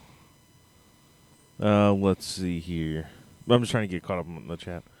me at all. Let's see here. I'm just trying to get caught up in the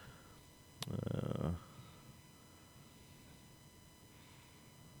chat.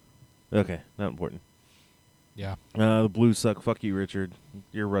 Okay, not important. Yeah. The Blues suck. Fuck you, Richard.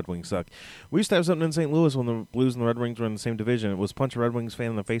 Your Red Wings suck. We used to have something in St. Louis when the Blues and the Red Wings were in the same division. It was Punch a Red Wings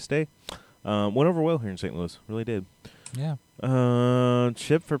fan in the face day. Went over well here in St. Louis. Really did. Yeah.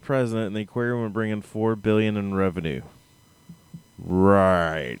 Chip for president, and the aquarium would bring in $4 billion in revenue.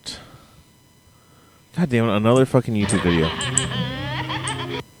 Right. God damn it! Another fucking YouTube video.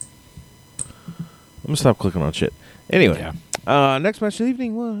 I'm gonna stop clicking on shit. Anyway, next match of the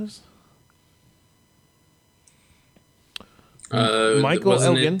evening was Michael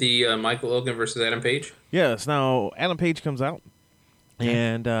Elgin. It the Michael Elgin versus Adam Page? Yes. Now Adam Page comes out,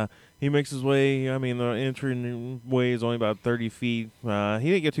 and he makes his way. I mean, the entry way is only about 30 feet. He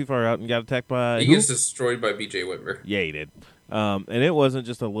didn't get too far out and got attacked by. He gets destroyed by B.J. Whitmer. Yeah, he did. And it wasn't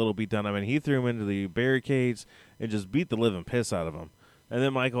just a little beat down. I mean, he threw him into the barricades and just beat the living piss out of him. And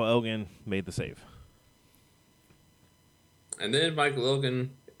then Michael Elgin made the save. And then Michael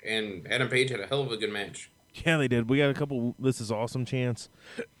Elgin and Adam Page had a hell of a good match. Yeah, they did. We got a couple "This is awesome" chants.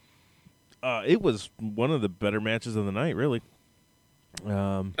 It was one of the better matches of the night, really.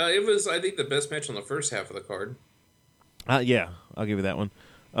 It was, I think, the best match on the first half of the card. Yeah, I'll give you that one.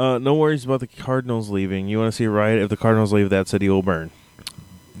 No worries about the Cardinals leaving. You want to see a riot? If the Cardinals leave, that city will burn.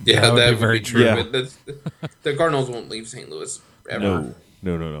 Yeah, that would be very true. Yeah. But the Cardinals won't leave St. Louis ever.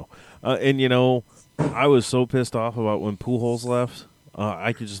 No. And, I was so pissed off about when Pujols left.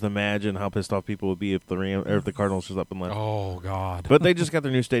 I could just imagine how pissed off people would be if the Cardinals just up and left. Oh, God. But they just got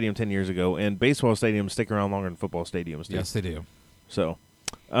their new stadium 10 years ago, and baseball stadiums stick around longer than football stadiums do. Yes, they do. So,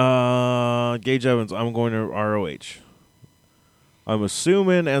 Gage Evans, I'm going to ROH. I'm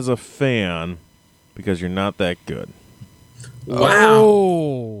assuming as a fan, because you're not that good.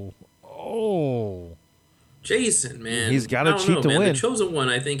 Wow. Oh. Jason, man. He's got to cheat to win. The Chosen One,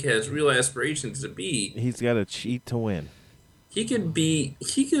 I think, has real aspirations to be. He's got to cheat to win. He could be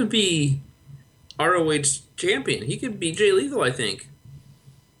ROH champion. He could be Jay Lethal, I think.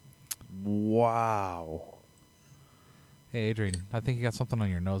 Wow. Hey, Adrian, I think you got something on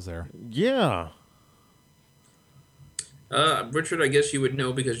your nose there. Yeah. Richard, I guess you would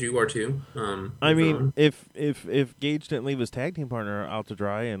know because you are too. I mean, if Gage didn't leave his tag team partner out to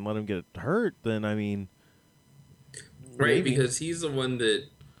dry and let him get hurt, then I mean, right? maybe. Because he's the one that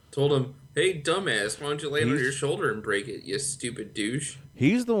told him, "Hey, dumbass, why don't you land on your shoulder and break it, you stupid douche?"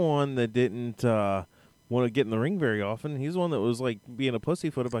 He's the one that didn't want to get in the ring very often. He's the one that was like being a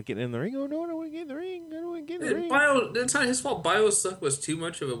pussyfoot about getting in the ring. Oh no, I don't want to get in the ring. I don't want to get in the ring. That's not his fault. BioSuck was too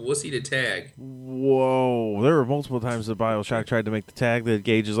much of a wussy to tag. Whoa! There were multiple times that BioShock tried to make the tag that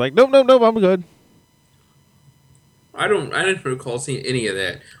Gage is like, nope, I'm good. I didn't recall seeing any of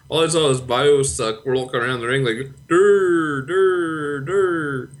that. All I saw was BioSuck walking around the ring like, durr, durr,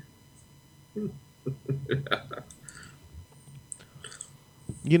 durr.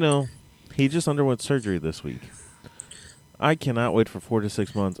 He just underwent surgery this week. I cannot wait for 4 to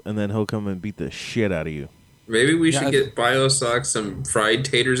 6 months, and then he'll come and beat the shit out of you. Maybe we should get BioSock some fried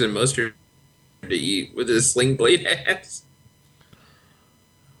taters and mustard to eat with his sling blade ass.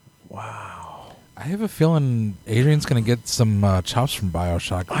 Wow. I have a feeling Adrian's going to get some chops from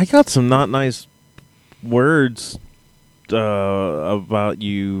BioShock. I got some not nice words about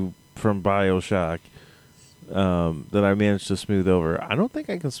you from BioShock that I managed to smooth over. I don't think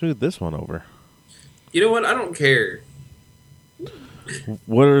I can smooth this one over. You know what? I don't care.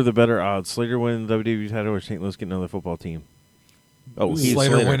 What are the better odds? Slater winning the WWE title or St. Louis getting another football team? Oh,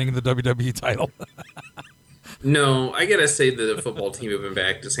 Slater winning the WWE title. No, I gotta say that the football team moving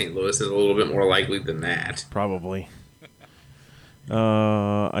back to St. Louis is a little bit more likely than that. Probably.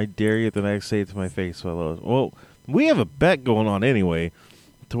 I dare you to next say it to my face. Well, we have a bet going on anyway,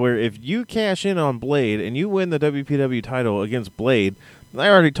 to where if you cash in on Blade and you win the WPW title against Blade, I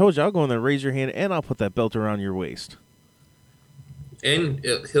already told you I'll go in there, raise your hand, and I'll put that belt around your waist. And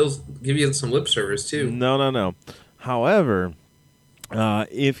he'll give you some lip service too. No. However,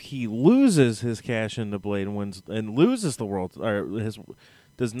 if he loses his cash into Blade and wins and loses the world or his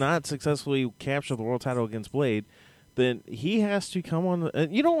does not successfully capture the world title against Blade, then he has to come on.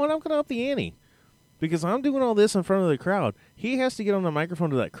 You know what? I'm going to up the ante. Because I'm doing all this in front of the crowd. He has to get on the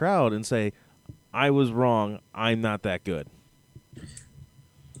microphone to that crowd and say, I was wrong. I'm not that good.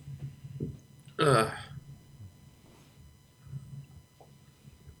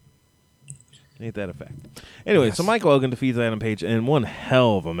 Ain't that a fact? Anyway, Yes. so Michael Elgin defeats Adam Page in one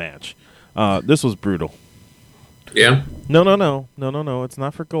hell of a match. This was brutal. Yeah. No. It's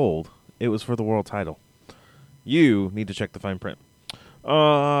not for gold. It was for the world title. You need to check the fine print.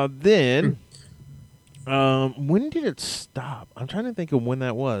 Then, when did it stop? I'm trying to think of when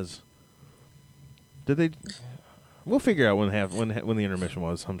that was. Did they? We'll figure out when the intermission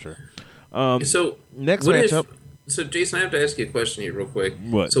was. I'm sure. So Next what matchup. So Jason, I have to ask you a question here real quick.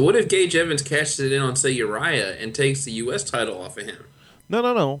 What? So what if Gage Evans cashes it in on, say, Uriah and takes the U.S. title off of him?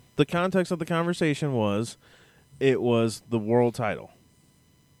 No. The context of the conversation was, it was the world title.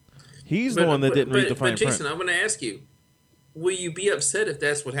 He's the one that didn't read the fine print. But Jason, print. I'm going to ask you, will you be upset if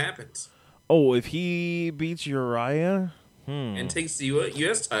that's what happens? Oh, if he beats Uriah? And takes the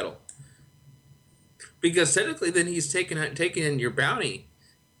U.S. title? Because technically then he's taken in your bounty,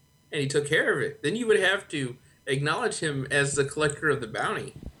 and he took care of it. Then you would have to acknowledge him as the collector of the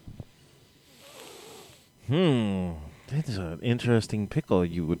bounty. That's an interesting pickle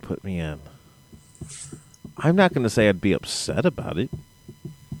you would put me in. I'm not going to say I'd be upset about it.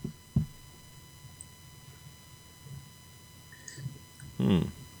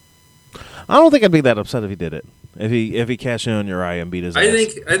 I don't think I'd be that upset if he did it. If he cashed in on Uriah and beat his ass.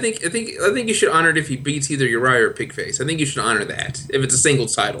 I think you should honor it if he beats either Uriah or Pigface. I think you should honor that if it's a single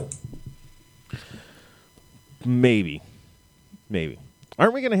title. Maybe.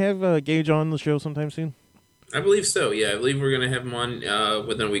 Aren't we going to have Gage on the show sometime soon? I believe so. Yeah, I believe we're going to have him on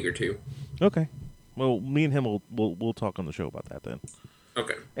within a week or two. Okay. Well, me and him we'll talk on the show about that then.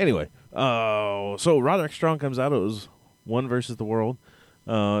 Okay. Anyway, so Roderick Strong comes out. It was one versus the world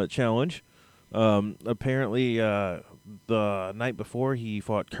challenge. Apparently, the night before he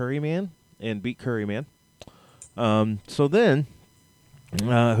fought Curryman and beat Curryman. So then,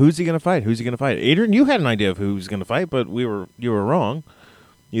 who's he going to fight? Adrian, you had an idea of who he was going to fight, but you were wrong.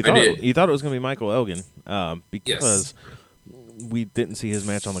 You thought it was going to be Michael Elgin because we didn't see his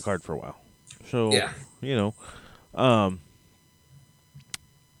match on the card for a while. So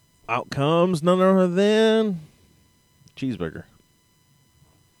out comes none other than Cheeseburger.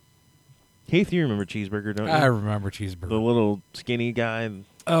 Heath, you remember Cheeseburger, don't you? I remember Cheeseburger. The little skinny guy.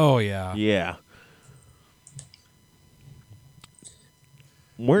 Oh, yeah. Yeah.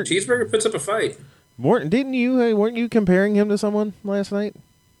 Cheeseburger puts up a fight. Weren't you comparing him to someone last night?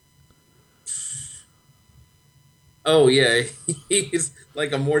 Oh, yeah. He's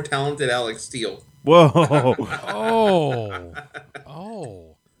like a more talented Alex Steele. Whoa.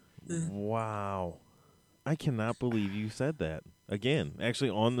 Oh. Wow. I cannot believe you said that. Again, actually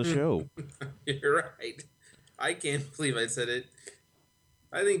on the show. You're right. I can't believe I said it.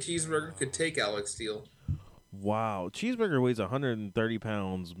 I think Cheeseburger could take Alex Steele. Wow. Cheeseburger weighs 130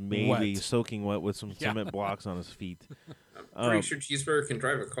 pounds, maybe Wet. soaking wet with some cement blocks on his feet. I'm pretty sure Cheeseburger can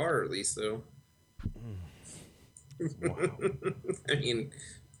drive a car at least, though. Wow. I mean...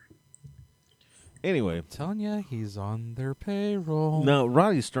 Anyway. Telling you, he's on their payroll. No,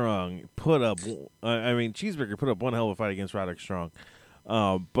 Roddy Strong Cheeseburger put up one hell of a fight against Roderick Strong.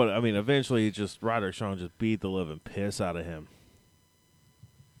 But, I mean, eventually Roderick Strong just beat the living piss out of him.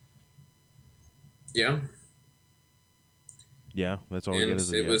 Yeah. Yeah, that's all we And get.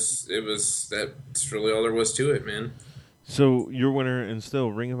 that's really all there was to it, man. So, your winner and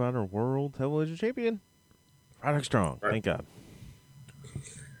still Ring of Honor World Television Champion, Roderick Strong. Right. Thank God.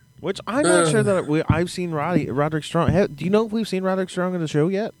 Which I'm not sure that I've seen Roderick Strong. Do you know if we've seen Roderick Strong in the show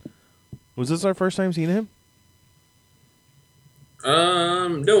yet? Was this our first time seeing him?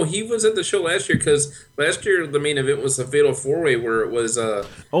 No, he was at the show last year because last year the main event was the Fatal 4-Way where it was that's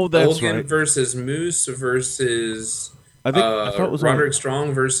Elgin right. versus Moose versus I thought it was Roderick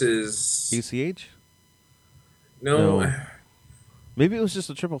Strong versus ACH. No. Maybe it was just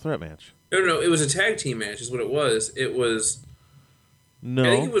a triple threat match. No, it was a tag team match is what it was. It was No,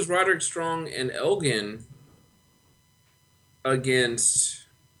 I think it was Roderick Strong and Elgin against.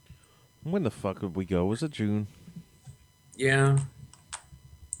 When the fuck did we go? Was it June? Yeah. I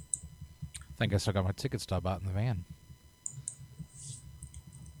think I still got my ticket stub out in the van.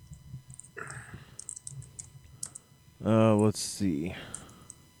 Let's see.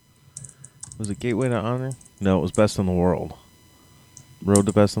 Was it Gateway to Honor? No, it was Best in the World. Road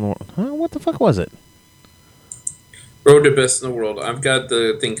to Best in the World. Huh? What the fuck was it? Road to Best in the World. I've got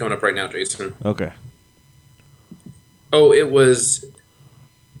the thing coming up right now, Jason. Okay. Oh, it was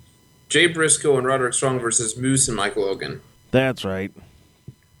Jay Briscoe and Roderick Strong versus Moose and Michael Hogan. That's right.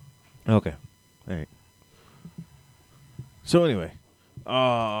 Okay. All right. So anyway,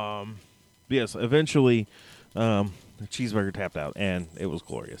 yes, eventually, the cheeseburger tapped out, and it was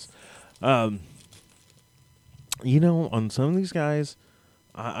glorious. On some of these guys,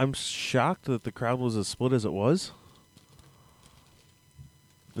 I'm shocked that the crowd was as split as it was.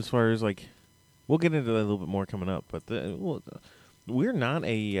 As far as, like, we'll get into that a little bit more coming up, but we're not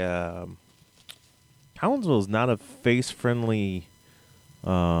a... Collinsville is not a face-friendly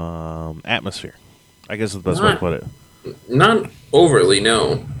atmosphere. I guess is the best way to put it. Not overly,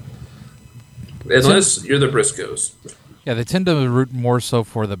 no. Unless you're the Briscoes. Yeah, they tend to root more so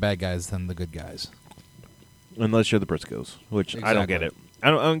for the bad guys than the good guys. Unless you're the Briscoes, which I don't get it.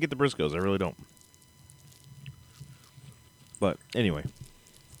 I don't get the Briscoes. I really don't. But anyway.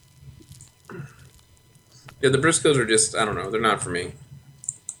 Yeah, the Briscoes are just, I don't know, they're not for me.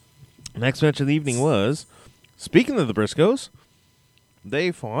 Next match of the evening was, speaking of the Briscoes,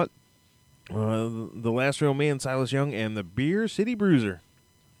 they fought the Last Real Man, Silas Young, and the Beer City Bruiser.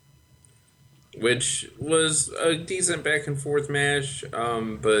 Which was a decent back and forth match,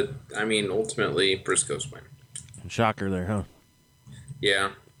 but, I mean, ultimately, Briscoes win. Shocker there, huh?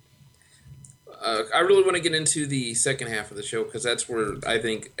 Yeah. I really want to get into the second half of the show, because that's where I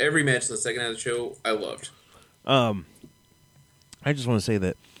think every match in the second half of the show, I loved. I just want to say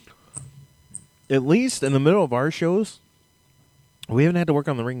that at least in the middle of our shows, we haven't had to work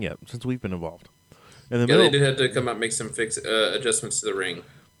on the ring yet since we've been involved. They did have to come up and make some adjustments to the ring.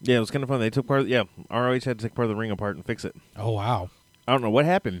 Yeah, it was kind of fun. They took part. ROH had to take part of the ring apart and fix it. Oh wow! I don't know what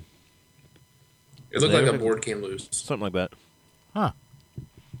happened. It looked like a board came loose, something like that. Huh?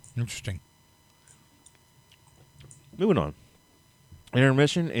 Interesting. Moving on.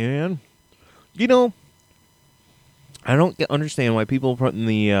 Intermission, and I don't understand why people put in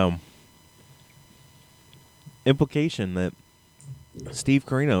the implication that Steve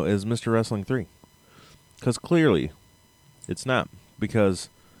Corino is Mr. Wrestling 3. Because clearly, it's not. Because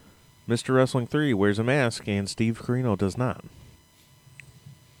Mr. Wrestling 3 wears a mask and Steve Corino does not.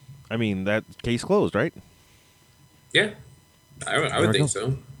 I mean, that case closed, right? Yeah. I would think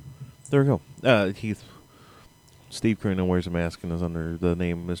so. There we go. Steve Corino wears a mask and is under the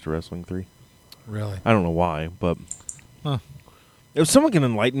name Mr. Wrestling 3. Really? I don't know why, but if someone can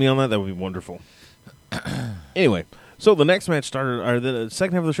enlighten me on that, that would be wonderful. Anyway, so the next match the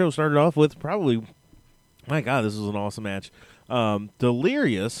second half of the show started off with probably, my God, this was an awesome match.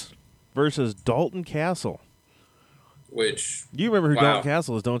 Delirious versus Dalton Castle. Which, you remember who Dalton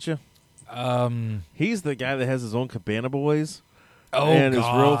Castle is, don't you? He's the guy that has his own Cabana Boys. And is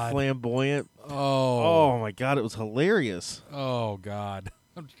real flamboyant. Oh my God, it was hilarious. Oh God,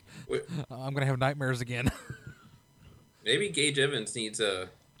 I'm gonna have nightmares again. Maybe Gage Evans needs a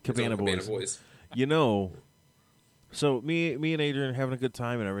Cabana Boys. So me and Adrian having a good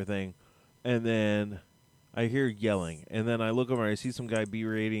time and everything, and then I hear yelling, and then I look over and I see some guy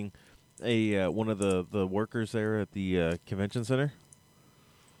berating one of the workers there at the convention center,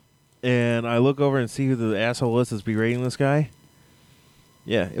 and I look over and see who the asshole is that's berating this guy.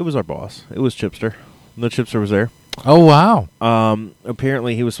 Yeah, it was our boss. It was Chipster. The Chipster was there. Oh, wow.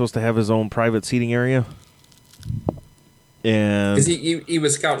 Apparently, he was supposed to have his own private seating area. And because he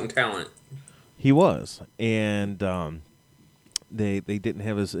was scouting talent. He was. And they didn't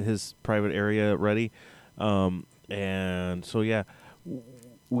have his private area ready. And so, yeah,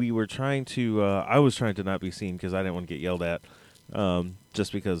 we were trying to... I was trying to not be seen because I didn't want to get yelled at.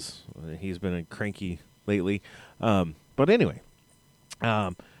 Just because he's been cranky lately. But anyway...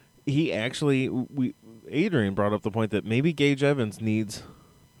 he actually, Adrian brought up the point that maybe Gage Evans needs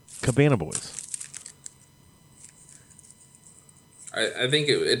Cabana Boys. I think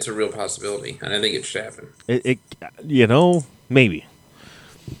it's a real possibility, and I think it should happen. Maybe.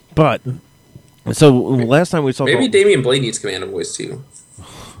 But, so last time we saw... Maybe Damian Blade needs Cabana Boys, too.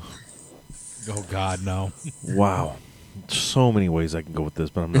 Oh, God, no. Wow. So many ways I can go with this,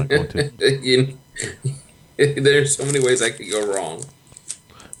 but I'm not going to. There's so many ways I could go wrong.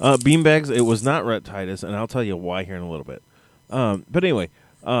 Beanbags, it was not Rhett Titus, and I'll tell you why here in a little bit. But anyway,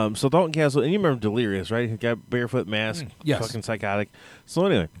 so Dalton Castle, and you remember Delirious, right? He got barefoot mask, yes. Fucking psychotic. So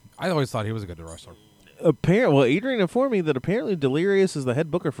anyway. I always thought he was a good wrestler. Well, Adrian informed me that apparently Delirious is the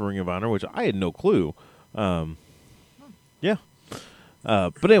head booker for Ring of Honor, which I had no clue. Yeah.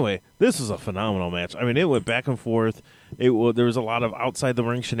 But anyway, this is a phenomenal match. I mean, it went back and forth. There was a lot of outside the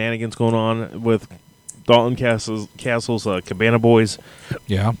ring shenanigans going on with Dalton Castle's Cabana Boys.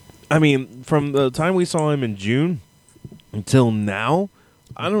 Yeah. I mean, from the time we saw him in June until now,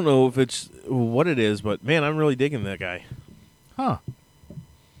 I don't know if it's what it is, but man, I'm really digging that guy. Huh.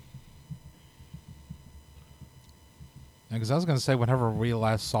 Because I was going to say, whenever we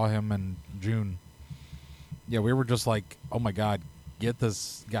last saw him in June, yeah, we were just like, oh my God, get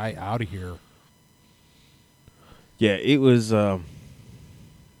this guy out of here. Yeah, it was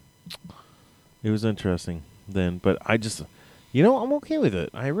interesting then, but I just, I'm okay with it.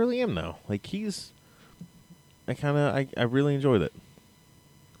 I really am now. Like, I really enjoyed it.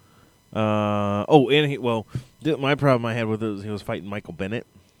 My problem I had with it was he was fighting Michael Bennett.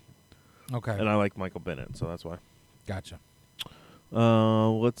 Okay. And I like Michael Bennett, so that's why. Gotcha.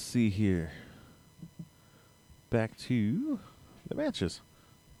 Let's see here. Back to the matches.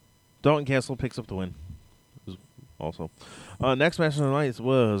 Dalton Castle picks up the win. Also, next match of the night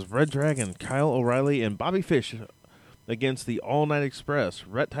was Red Dragon, Kyle O'Reilly, and Bobby Fish against the All Night Express,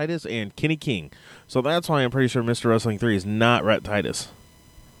 Rhett Titus and Kenny King. So that's why I'm pretty sure Mr. Wrestling 3 is not Rhett Titus.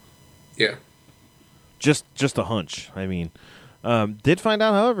 Yeah. Just a hunch. I mean, did find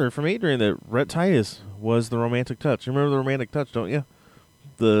out, however, from Adrian that Rhett Titus was the romantic touch. You remember the romantic touch, don't you?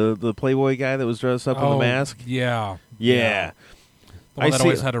 The Playboy guy that was dressed up in the mask? Yeah. Yeah. The one that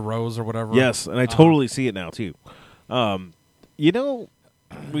always had a rose or whatever. Yes, and I totally see it now, too.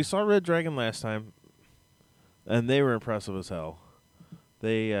 We saw Red Dragon last time, and they were impressive as hell.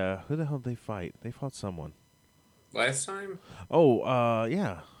 They, who the hell did they fight? They fought someone. Last time? Oh,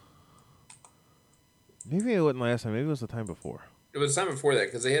 yeah. Maybe it wasn't last time. Maybe it was the time before. It was the time before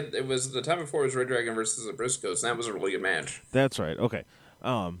that, because the time before was Red Dragon versus the Briscoes, and that was a really good match. That's right. Okay.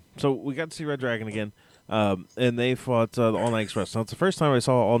 So we got to see Red Dragon again, and they fought the All Night Express. Now, it's the first time I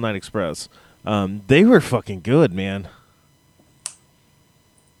saw All Night Express. They were fucking good, man.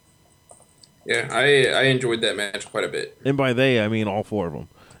 Yeah, I enjoyed that match quite a bit. And by they, I mean all four of them.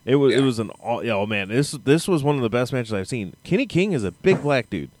 It was an all. Oh man, this was one of the best matches I've seen. Kenny King is a big black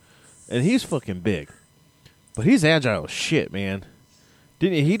dude, and he's fucking big, but he's agile as shit, man.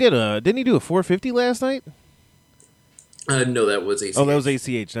 Didn't he do a 450 last night? No, that was ACH. Oh, that was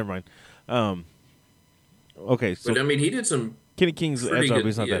ACH. Never mind. Okay, so but I mean, he did some. Kenny King's agile, but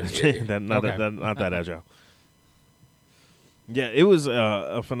he's not not that agile. Yeah, it was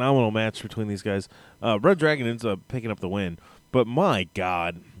a phenomenal match between these guys. Red Dragon ends up picking up the win, but my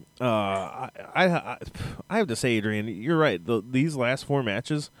God, I have to say, Adrian, you're right. These last four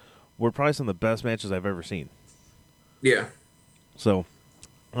matches were probably some of the best matches I've ever seen. Yeah. So,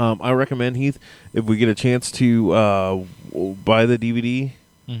 I recommend, Heath, if we get a chance to buy the DVD,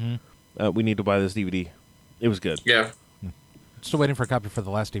 we need to buy this DVD. It was good. Yeah. Still waiting for a copy for the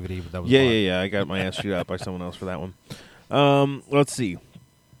last DVD, but that was yeah. I got my ass chewed out by someone else for that one. Let's see.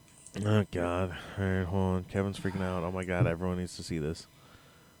 Oh, God. All right, hold on. Kevin's freaking out. Oh, my God. Everyone needs to see this.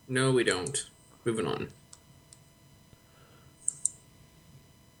 No, we don't. Moving on.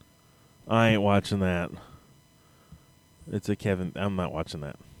 I ain't watching that. It's a Kevin. I'm not watching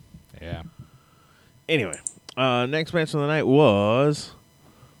that. Yeah. Anyway, next match of the night was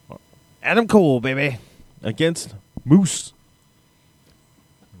Adam Cole, baby, against Moose.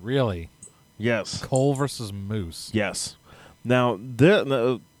 Really? Yes. Cole versus Moose. Yes. Now,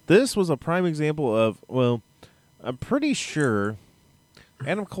 this was a prime example of, well, I'm pretty sure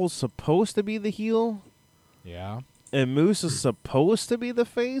Adam Cole's supposed to be the heel. Yeah. And Moose is supposed to be the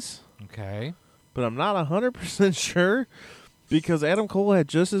face. Okay. But I'm not 100% sure because Adam Cole had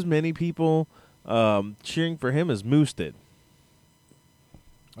just as many people cheering for him as Moose did.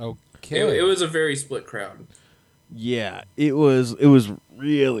 Okay. It was a very split crowd. Yeah, it was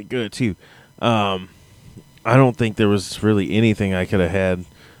really good too. I don't think there was really anything I could have had.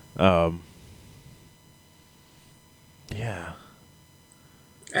 Yeah.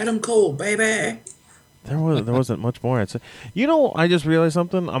 Adam Cole, baby. There wasn't much more I'd say. I just realized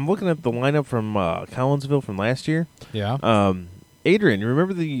something. I'm looking at the lineup from Collinsville from last year. Yeah. Adrian, you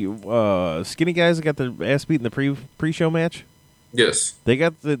remember the skinny guys that got their ass beat in the pre-show match? Yes.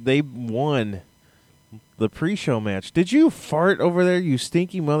 They won the pre-show match. Did you fart over there, you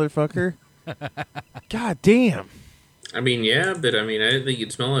stinky motherfucker? God damn. I mean, yeah, but I didn't think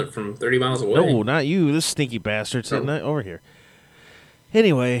you'd smell it from 30 miles away. No, not you. This stinky bastard sitting over here.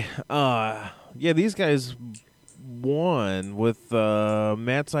 Anyway, yeah, these guys won with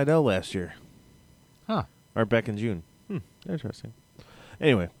Matt Sydal last year. Huh. Or back in June. Interesting.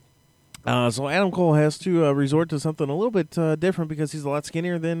 Anyway, so Adam Cole has to resort to something a little bit different because he's a lot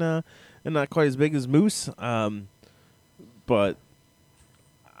skinnier than and not quite as big as Moose. But,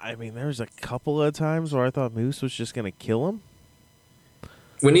 there's a couple of times where I thought Moose was just going to kill him.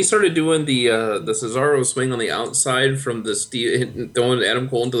 When he started doing the Cesaro swing on the outside from the throwing Adam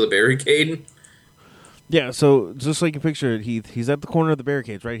Cole into the barricade. Yeah, so just like you picture it, he's at the corner of the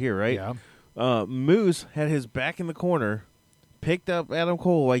barricades right here, right? Yeah. Moose had his back in the corner, picked up Adam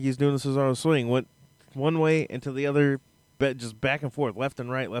Cole like he's doing the Cesaro swing, went one way into the other just back and forth, left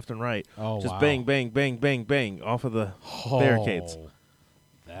and right, left and right. Oh, just wow. bang, bang, bang, bang, bang off of the barricades.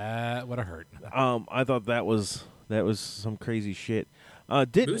 That would have hurt. I thought that was some crazy shit.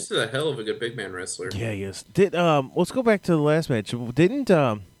 Moose is a hell of a good big man wrestler. Yeah, yes. Let's go back to the last match. Didn't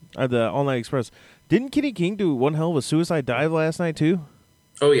the All Night Express? Didn't Kenny King do one hell of a suicide dive last night too?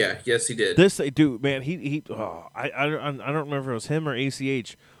 Oh yeah, yes he did. Man. I don't remember if it was him or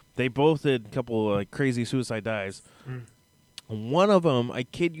ACH. They both did a couple of crazy suicide dives. One of them, I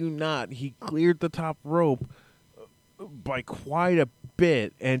kid you not, he cleared the top rope by quite a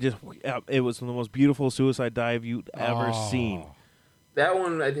bit, and just it was the most beautiful suicide dive you'd ever seen. That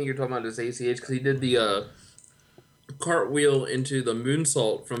one, I think you're talking about is ACH because he did the cartwheel into the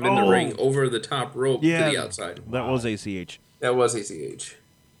moonsault from in the ring over the top rope to the outside. That was ACH. That was ACH.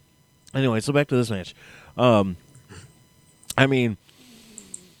 Anyway, so back to this match. I mean,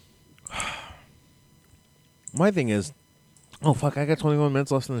 my thing is, oh fuck, I got 21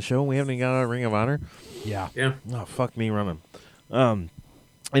 minutes left in the show and we haven't even got out of Ring of Honor. Yeah. Oh fuck me running.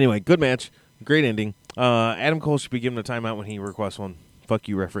 Anyway, good match, great ending. Adam Cole should be given a timeout when he requests one. Fuck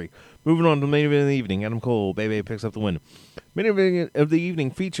you, referee. Moving on to the main event of the evening. Adam Cole, baby, picks up the win. Main event of the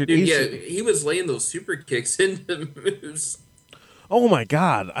evening featured... Dude, he was laying those super kicks into Moose. Oh, my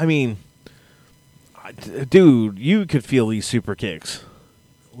God. I mean, dude, you could feel these super kicks.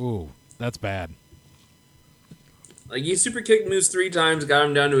 Ooh, that's bad. Like, he super kicked Moose 3 times, got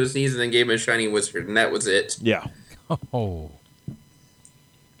him down to his knees, and then gave him a shiny wizard, and that was it. Yeah. Oh.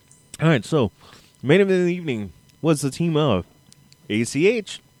 All right, so main event of the evening was the team of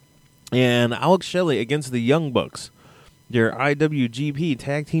ACH and Alex Shelley against the Young Bucks, their IWGP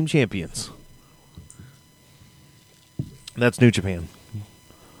Tag Team Champions. That's New Japan.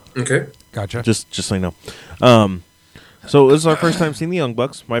 Okay. Gotcha. Just so you know. So this is our first time seeing the Young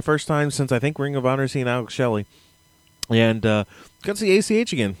Bucks. My first time since I think Ring of Honor seeing Alex Shelley. And got to see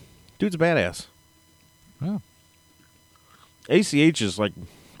ACH again. Dude's a badass. Yeah. ACH is like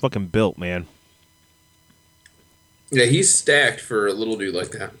fucking built, man. Yeah, he's stacked for a little dude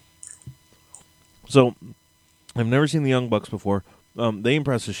like that. So, I've never seen the Young Bucks before. They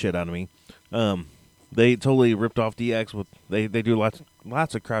impress the shit out of me. They totally ripped off DX with they do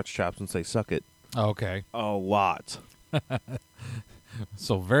lots of crouch chops and say suck it. Okay. A lot.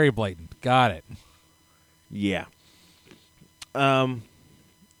 So very blatant. Got it. Yeah.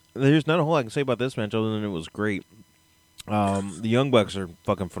 There's not a whole lot I can say about this match other than it was great. The Young Bucks are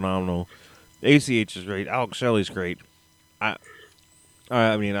fucking phenomenal. ACH is great. Alex Shelley's great. I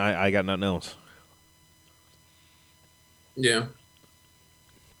mean, I got nothing else. Yeah.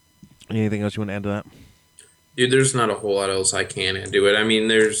 Anything else you want to add to that? Dude, there's not a whole lot else I can add to it. I mean,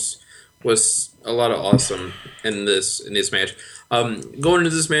 was a lot of awesome in this match. Going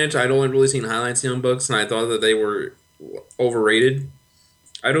into this match, I'd only really seen highlights of Young Bucks, and I thought that they were overrated.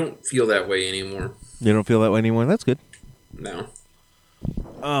 I don't feel that way anymore. You don't feel that way anymore? That's good. No.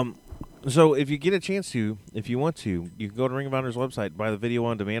 So if you get a chance to, if you want to, you can go to Ring of Honor's website, buy the video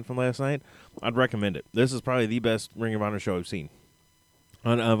on demand from last night. I'd recommend it. This is probably the best Ring of Honor show I've seen.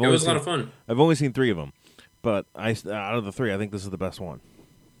 It was a lot of fun. I've only seen 3 of them, but out of the 3, I think this is the best one.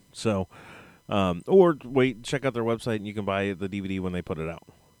 So, or wait, check out their website and you can buy the DVD when they put it out.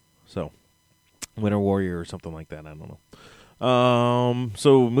 So, Winter Warrior or something like that. I don't know.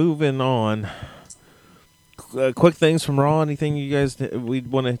 So moving on. Quick things from Raw. Anything you guys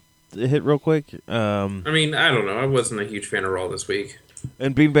we'd want to hit real quick? I mean, I don't know. I wasn't a huge fan of Raw this week.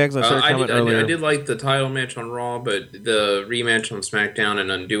 And Beanbags, I started commenting earlier. I did like the title match on Raw, but the rematch on SmackDown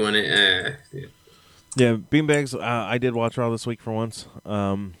and undoing it, Yeah, Beanbags, I did watch Raw this week for once. It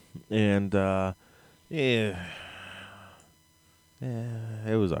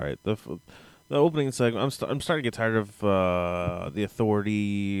was all right. The opening segment, I'm starting to get tired of the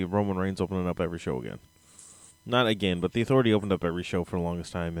Authority, Roman Reigns opening up every show again. Not again, but the Authority opened up every show for the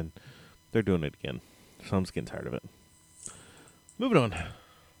longest time, and they're doing it again. So I'm just getting tired of it. Moving on.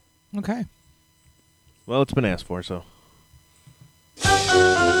 Okay. Well, it's been asked for, so.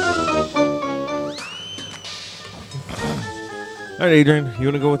 All right, Adrian, you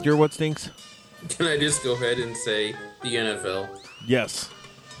want to go with your what stinks? Can I just go ahead and say the NFL? Yes.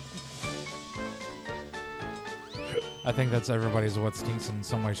 I think that's everybody's what stinks in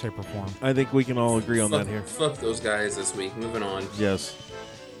some way, shape, or form. I think we can all agree on that here. Fuck those guys this week. Moving on. Yes.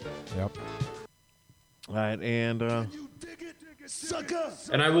 Yep. All right, and I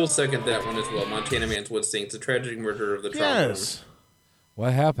will second that one as well. Montana Man's what stinks. The tragic murder of the yes.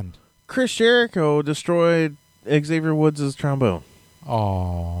 What happened? Chris Jericho destroyed Xavier Woods' trombone.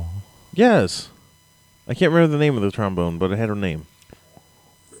 Oh. Yes. I can't remember the name of the trombone, but it had her name.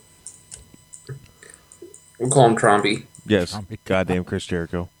 We'll call him Tromby. Yes, goddamn Chris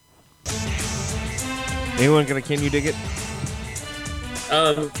Jericho. Anyone gonna Can You Dig It?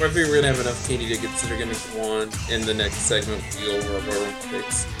 I think we're gonna have enough Can You Dig It's that are gonna go on in the next segment. We go over our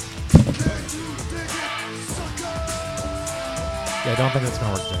picks. Yeah, I don't think that's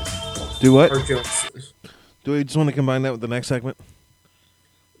gonna work, Jason. Do what? Mark Jones. Do we just want to combine that with the next segment?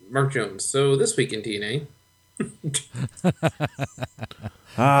 Mark Jones. So this week in TNA.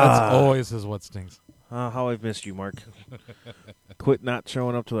 That's always his what stings. How I've missed you, Mark. Quit not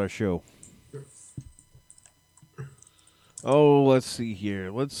showing up to our show. Oh, let's see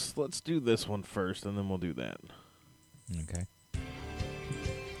here. Let's do this one first, and then we'll do that. Okay.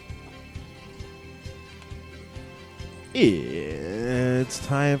 It's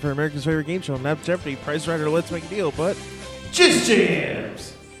time for America's favorite game show. Not Jeopardy, Price Right, or Let's Make a Deal, but Just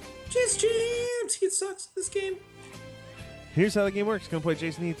Jams! Just Jams! He sucks at this game. Here's how the game works. He's going to play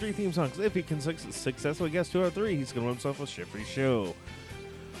Jason need 3 theme songs. If he can successfully guess 2 out of 3, he's going to win himself a shit-free show.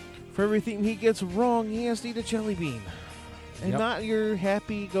 For every theme he gets wrong, he has to eat a jelly bean. And not your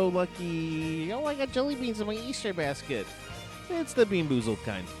happy-go-lucky, oh, I got jelly beans in my Easter basket. It's the Bean Boozled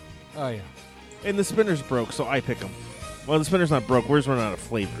kind. Oh, yeah. And the spinner's broke, so I pick them. Well, the spinner's not broke. We're just running out of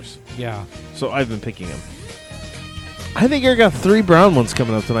flavors. Yeah. So I've been picking them. I think you got 3 brown ones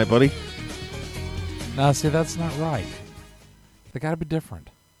coming up tonight, buddy. No, see, that's not right. They got to be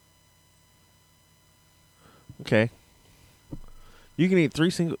different. Okay. You can eat 3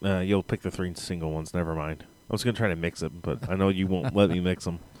 single... you'll pick the 3 single ones. Never mind. I was going to try to mix it, but I know you won't let me mix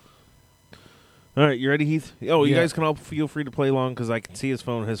them. All right, you ready, Heath? Oh, you guys can all feel free to play along because I can see his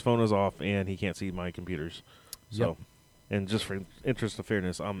phone. His phone is off, and he can't see my computers. So, and just for interest of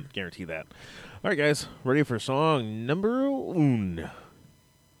fairness, I'm guarantee that. All right, guys, ready for song number 1.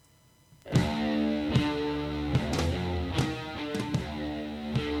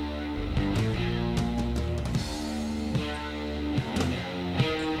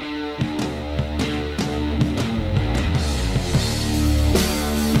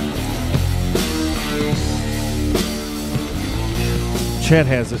 Chad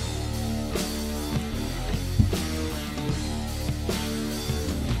has it.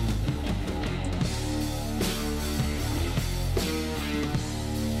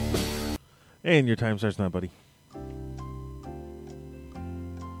 And your time starts now, buddy.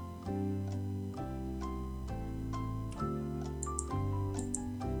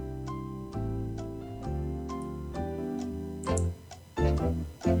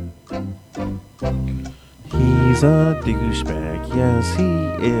 He's a douchebag, yes he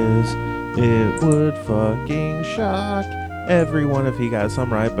is. It would fucking shock everyone if he got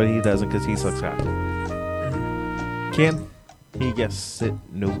some right, but he doesn't because he sucks cock. Can he guess it?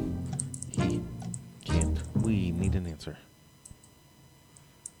 No, he can't. We need an answer.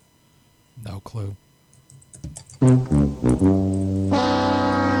 No clue.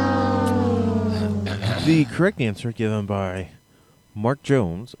 The correct answer given by Mark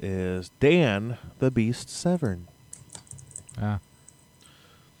Jones is Dan the Beast Severn. Ah.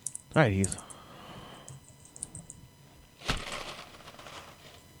 All right, Heath.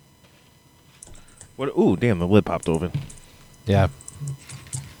 What? Ooh, damn! The lid popped open. Yeah.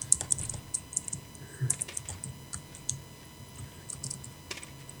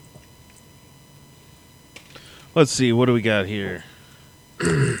 Let's see. What do we got here?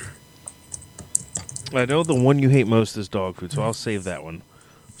 I know the one you hate most is dog food, so I'll save that one.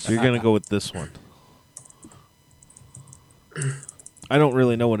 So you're gonna go with this one. I don't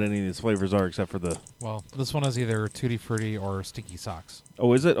really know what any of these flavors are except for the... Well, this one is either Tutti Frutti or Stinky Socks,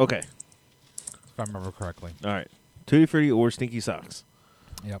 Oh, is it? Okay. if I remember correctly. All right. Tutti Frutti or Stinky Socks.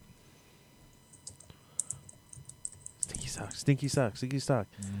 Yep. Stinky Socks. Stinky Socks. Stinky Sock.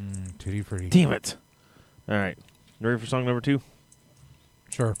 Tutti Frutti. Damn it. All right. You ready for song number 2?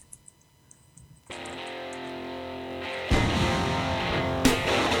 Sure.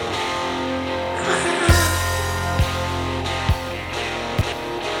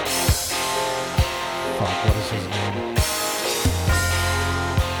 Fuck, what is his name?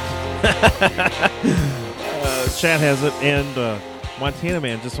 Chad has it, and Montana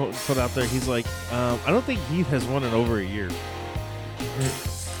Man just put out there, he's like, I don't think Heath has won in over a year.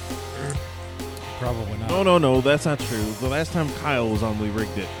 Probably not. No, that's not true. The last time Kyle was on, we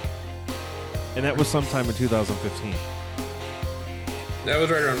rigged it. And that was sometime in 2015. That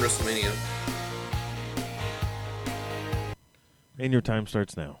was right around WrestleMania. And your time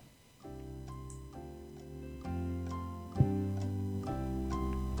starts now.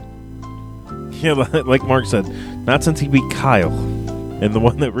 Yeah, like Mark said, not since he beat Kyle, and the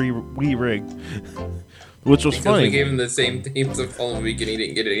one that we rigged, which was because funny. we gave him the same themes the following week and he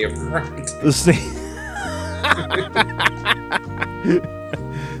didn't get any of them right. The same.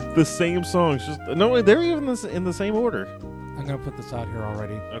 The same songs. Just no, they're even in the same order. I'm gonna put this out here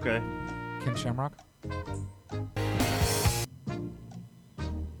already. Okay. Ken Shamrock.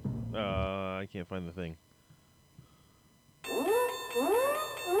 I can't find the thing.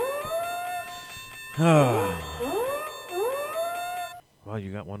 Well,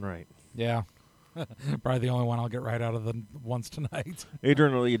 you got one right. Yeah. Probably the only one I'll get right out of the ones tonight.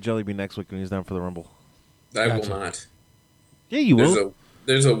 Adrian will eat Jelly Bean next week when he's down for the Rumble. I Gotcha. will not. Yeah, you will.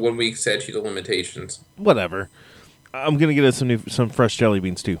 There's a 1 week statute of limitations. Whatever. I'm gonna get us some fresh jelly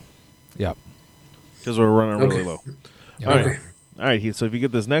beans too, Yep. because we're running really low. Yep. All right, all right. Heath, so if you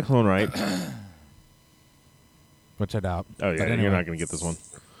get this next one right, Which I doubt. oh yeah, But anyway. you're not gonna get this one.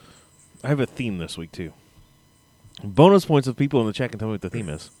 I have a theme this week too. Bonus points if people in the chat can tell me what the theme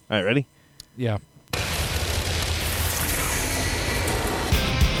is. All right, ready? Yeah.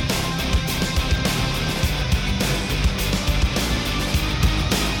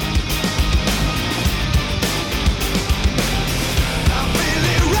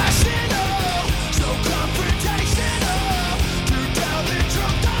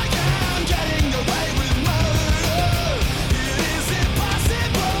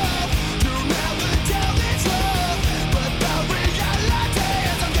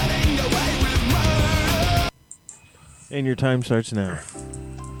 And your time starts now.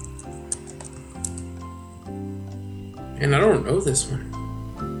 And I don't know this one.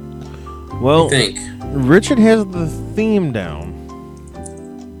 Well, I think. Richard has the theme down.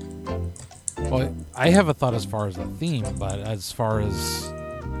 Well, I have a thought as far as the theme, but as far as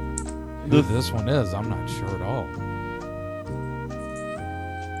who this one is, I'm not sure at all.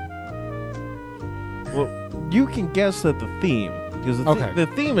 Well, you can guess at the theme because the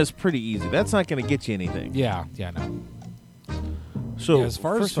theme is pretty easy. That's not going to get you anything. Yeah, no. So Yeah, as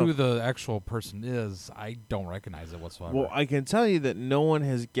far as first who off, the actual person is, I don't recognize it whatsoever. well, I can tell you that no one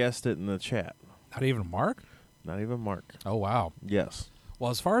has guessed it in the chat. Not even Mark? Not even Mark. Oh, wow. Yes. Well,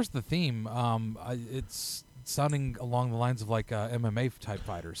 as far as the theme, it's sounding along the lines of like MMA type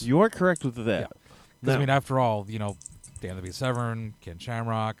fighters. You are correct with that. Yeah. Because, Now- I mean, after all, Dan the Beast Severn, Ken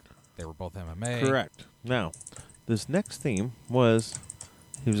Shamrock, they were both MMA. Correct. Now, this next theme was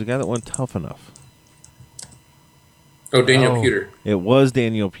he was a guy that went Tough Enough. Oh, Daniel Puder. It was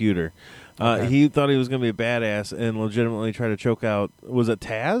Daniel Puder. Okay. He thought he was going to be a badass and legitimately try to choke out, was it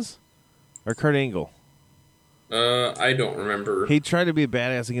Taz or Kurt Angle? I don't remember. He tried to be a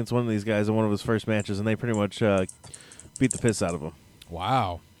badass against one of these guys in one of his first matches, and they pretty much beat the piss out of him.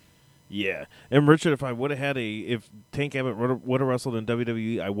 Wow. Yeah. And Richard, if I would have had if Tank Abbott would have wrestled in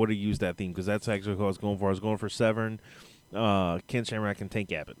WWE, I would have used that theme because that's actually who I was going for. I was going for Severn, Ken Shamrock, and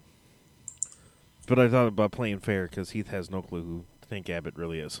Tank Abbott. But I thought about playing fair because Heath has no clue who Tank Abbott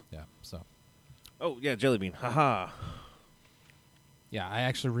really is. Yeah, so. Oh, yeah, Jelly Bean. Haha. Yeah, I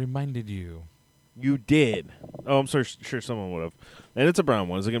actually reminded you. You did. Oh, I'm sure someone would have. And it's a brown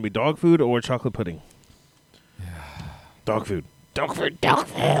one. Is it going to be dog food or chocolate pudding? Yeah. Dog food. Dog food.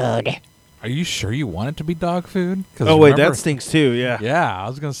 Are you sure you want it to be dog food? Oh, wait, that stinks too, yeah. Yeah, I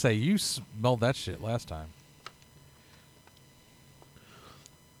was going to say, you smelled that shit last time.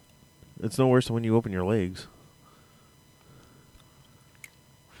 It's no worse than when you open your legs.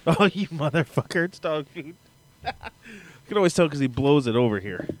 Oh, you motherfucker. It's dog food. You can always tell because he blows it over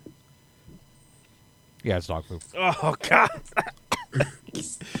here. Yeah, it's dog food. Oh, God.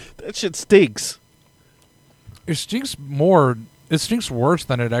 That shit stinks. It stinks more. It stinks worse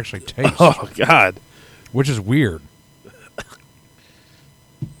than it actually tastes. Oh, God. Which is weird.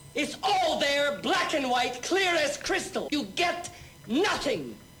 It's all there, black and white, clear as crystal. You get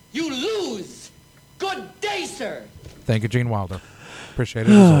nothing. You lose. Good day, sir. Thank you, Gene Wilder. Appreciate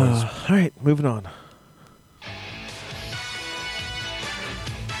it as always. All right, moving on.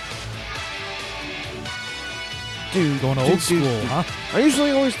 Dude, Going old school, huh? I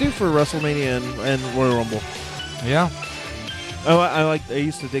usually always do for WrestleMania and Royal Rumble. Yeah. Oh, I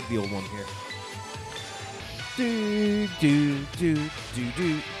used to dig the old one here. Do.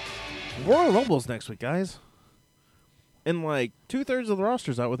 Royal Rumble's next week, guys. And like 2/3 of the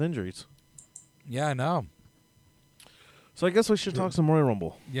roster's out with injuries. Yeah, I know. So I guess we should talk some Royal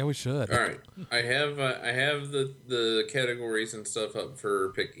Rumble. Yeah, we should. All right, I have the categories and stuff up for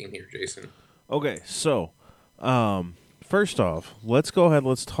picking here, Jason. Okay, so first off, let's go ahead.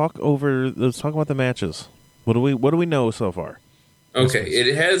 Let's talk about the matches. What do we know so far? Okay,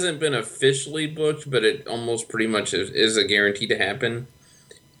 it hasn't been officially booked, but it almost pretty much is a guarantee to happen.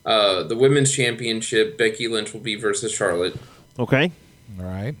 The Women's Championship, Becky Lynch will be versus Charlotte. Okay. All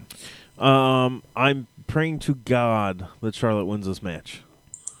right. I'm praying to God that Charlotte wins this match.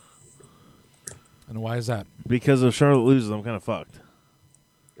 And why is that? Because if Charlotte loses, I'm kind of fucked.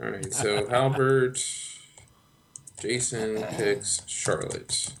 All right, so Albert, Jason picks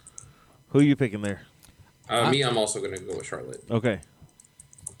Charlotte. Who are you picking there? Me, I'm also going to go with Charlotte. Okay.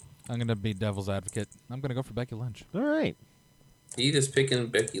 I'm going to be devil's advocate. I'm going to go for Becky Lynch. All right. Heath is picking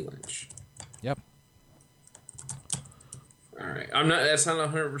Becky Lynch. Yep. All right. That's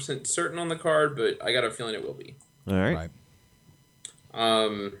not 100% certain on the card, but I got a feeling it will be. All right.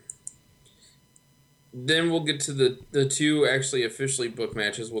 Then we'll get to the two actually officially booked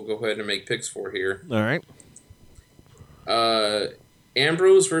matches we'll go ahead and make picks for here. All right.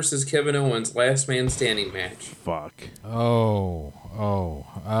 Ambrose versus Kevin Owens, last man standing match. Fuck.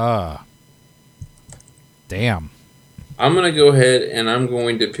 Damn. I'm going to go ahead and I'm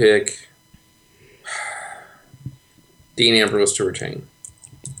going to pick Dean Ambrose to retain.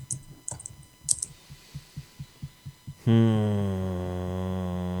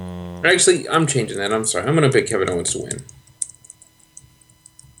 Actually, I'm changing that. I'm sorry. I'm going to pick Kevin Owens to win.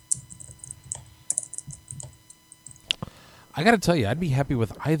 I got to tell you, I'd be happy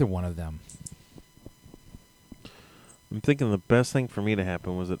with either one of them. I'm thinking the best thing for me to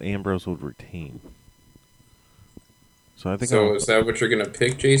happen was that Ambrose would retain. So I think. So is that what you're going to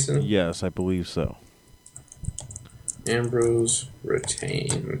pick, Jason? Yes, I believe so. Ambrose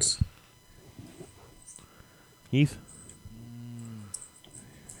retains. Heath?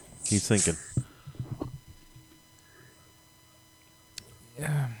 He's thinking.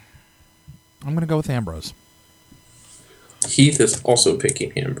 Yeah. I'm going to go with Ambrose. Heath is also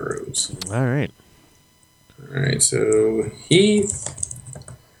picking Ambrose. All right. All right, so Heath,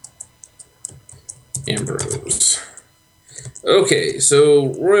 Ambrose. Okay,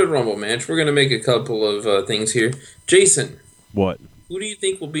 so Royal Rumble match. We're going to make a couple of things here. Jason. What? Who do you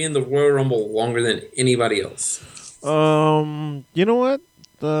think will be in the Royal Rumble longer than anybody else? You know what?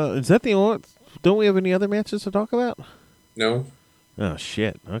 Is that the only? Don't we have any other matches to talk about? No. Oh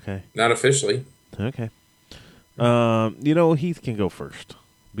shit. Okay. Not officially. Okay. Heath can go first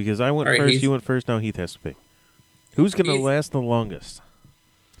because I went All right, first. Heath. You went first. Now Heath has to pick. Who's going to last the longest?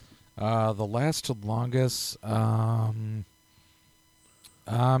 The last to longest. I'm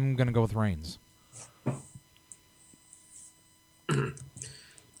going to go with Reigns. And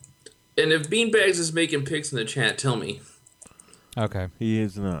if Beanbags is making picks in the chat, tell me. Okay. He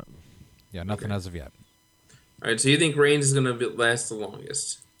is not. Yeah, nothing as of yet. All right, so you think Reigns is going to last the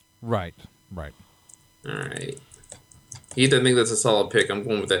longest? Right. All right. Heath, I think that's a solid pick. I'm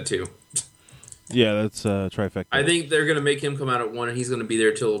going with that too. Yeah, that's trifecta. I think they're going to make him come out at 1, and he's going to be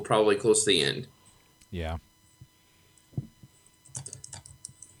there till probably close to the end. Yeah.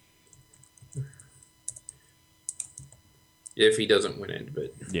 If he doesn't win it,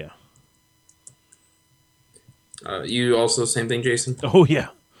 but Yeah. you also same thing, Jason. Oh yeah.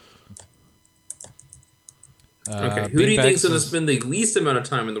 Okay, who do you think is going to spend the least amount of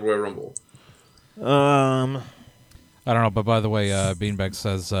time in the Royal Rumble? I don't know, but by the way, Beanbag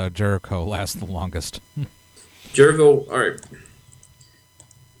says Jericho lasts the longest. Jericho, all right.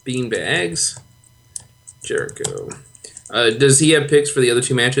 Beanbags, Jericho. Does he have picks for the other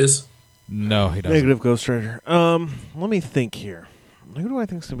two matches? No, he doesn't. Negative Ghost Rider. Let me think here. Who do I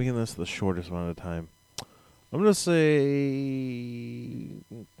think is going to be in this the shortest amount of time? I'm going to say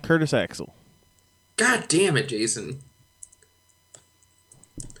Curtis Axel. God damn it, Jason.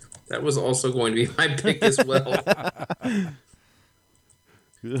 That was also going to be my pick as well.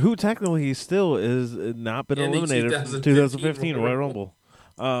 Who technically still is not been In the eliminated from 2015 Royal Rumble.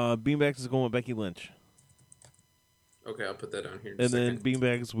 Beanbags is going with Becky Lynch. Okay, I'll put that on here. And then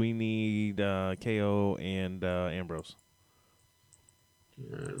Beanbags, we need KO and Ambrose.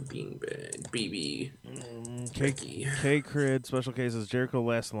 Beanbag, BB, K Crid, special cases. Jericho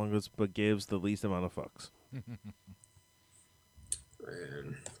lasts the longest, but gives the least amount of fucks.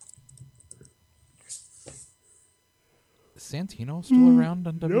 and Is Santino still around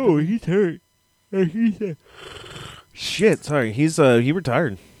on WWE? No, he's hurt. He's shit. Sorry, he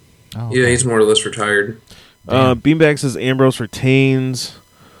retired. Oh, yeah, he's more or less retired. Beanbag says Ambrose retains.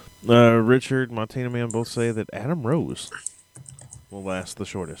 Richard, Montana Man both say that Adam Rose will last the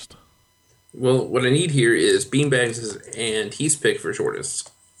shortest. Well, what I need here is Beanbags and Heath's pick for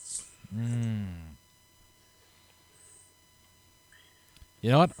shortest. You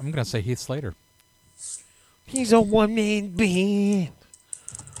know what? I'm going to say Heath Slater. He's a one-man band.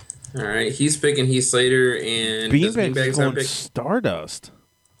 All right, he's picking Heath Slater, and does Beanbag's Beanbags have going a pick? Stardust.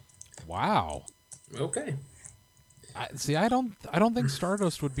 Wow. Okay. I don't think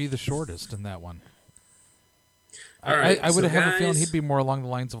Stardust would be the shortest in that one. All right, I would so have a feeling guys- he'd be more along the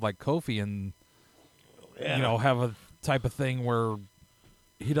lines of like Kofi and have a type of thing where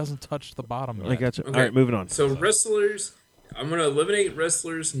He doesn't touch the bottom yet. I got you. Okay. All right, moving on. So wrestlers, I'm going to eliminate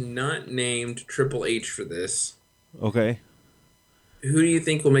wrestlers not named Triple H for this. Okay. Who do you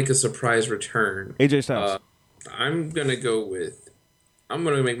think will make a surprise return? AJ Styles. I'm going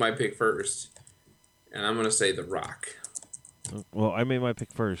to make my pick first, and I'm going to say The Rock. Well, I made my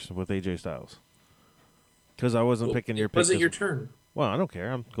pick first with AJ Styles. Because I wasn't picking your pick. It wasn't your turn. Well, I don't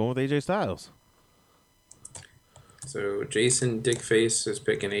care. I'm going with AJ Styles. So Jason Dickface is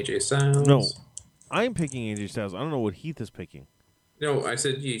picking AJ Styles. No, I'm picking AJ Styles. I don't know what Heath is picking. No, I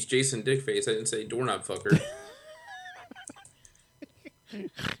said he's Jason Dickface. I didn't say doorknob fucker.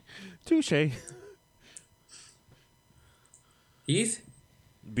 Touche. Heath?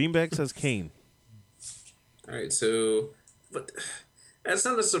 Beanbag says Kane. All right, so... But that's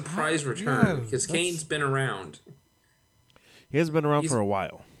not a surprise return, because Kane's been around. He hasn't been around for a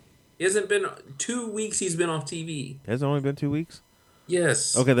while. He hasn't been... 2 weeks he's been off TV. Has it only been 2 weeks?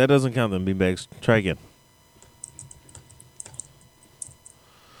 Yes. Okay, that doesn't count then, Beanbags. Try again.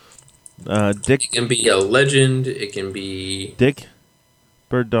 Dick. It can be a legend. It can be... Dick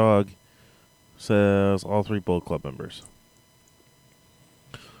Bird Dog says all 3 Bullet Club members.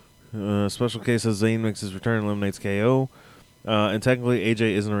 Special case says Zayn makes his return, eliminates KO. And technically,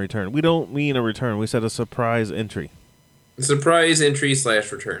 AJ isn't a return. We don't mean a return. We said a surprise entry. Surprise entry /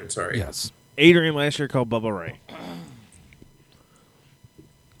 return, sorry. Yes. Adrian last year called Bubba Ray.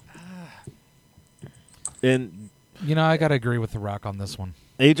 And I got to agree with The Rock on this one.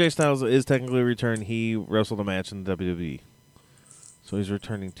 AJ Styles is technically a return. He wrestled a match in the WWE. So he's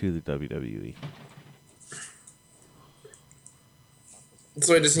returning to the WWE.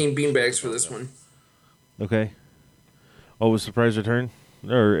 So I just need beanbags for this one. Okay. Oh, was surprise return?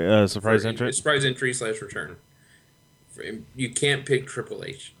 Or surprise entrance? Surprise entry / return. You can't pick Triple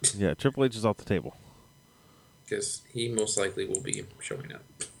H. Yeah, Triple H is off the table. Because he most likely will be showing up.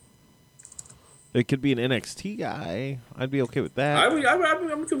 It could be an NXT guy. I'd be okay with that. I'm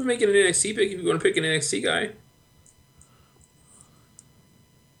going to make it an NXT pick if you want to pick an NXT guy.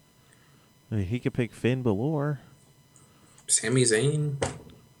 He could pick Finn Balor. Sami Zayn.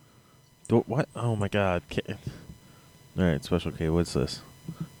 What? Oh my God. All right, Special K. What's this?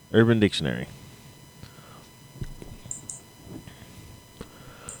 Urban Dictionary.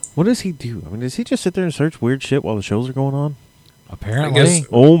 What does he do? I mean, does he just sit there and search weird shit while the shows are going on? Apparently.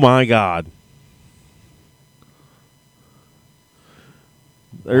 Oh my God.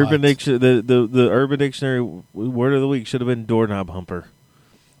 Urban Dictionary. The Urban Dictionary word of the week should have been doorknob humper.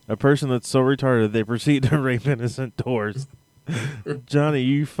 A person that's so retarded they proceed to rape innocent doors. Johnny,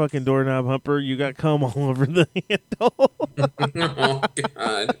 you fucking doorknob humper, you got cum all over the handle. Oh,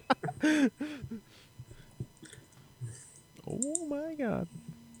 God. Oh, my God.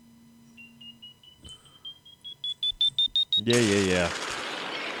 Yeah.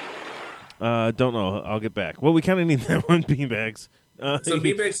 Don't know. I'll get back. Well, we kind of need that one, Beanbags. So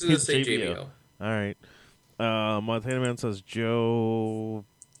Beanbags is going to say JBL. All right. Montana Man says Joe.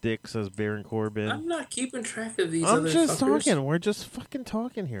 Dick says Baron Corbin. I'm not keeping track of these I'm other just fuckers. talking. We're just fucking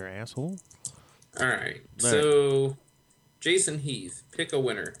talking here, asshole. All right. So, Jason Heath, pick a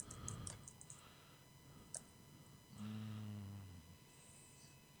winner.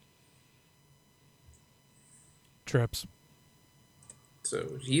 Trips.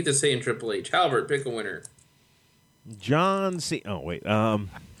 So, Heath is saying Triple H. Halbert, pick a winner. John C. Oh, wait. That'd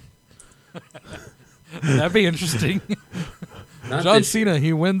be interesting. John Cena,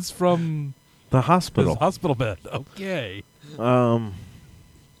 he wins from the hospital. His hospital bed. Okay. You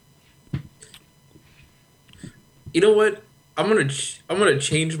know what? I'm gonna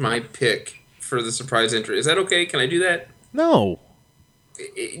change my pick for the surprise entry. Is that okay? Can I do that? No.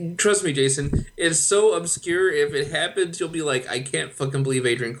 Trust me, Jason. It's so obscure. If it happens, you'll be like, I can't fucking believe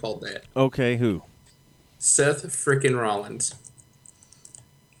Adrian called that. Okay, who? Seth frickin' Rollins.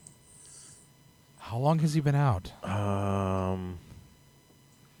 How long has he been out? And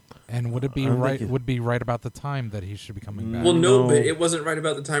would it be right? Would be right about the time that he should be coming back? Well, no, but it wasn't right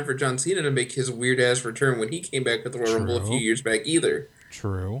about the time for John Cena to make his weird ass return when he came back with the Royal Rumble a few years back either.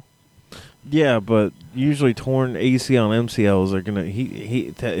 True. Yeah, but usually torn ACL and MCLs are gonna.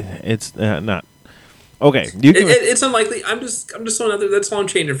 It's not. Okay, it's unlikely. I'm just throwing out there. That's all I'm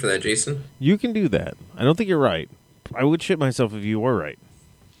changing for that, Jason. You can do that. I don't think you're right. I would shit myself if you were right.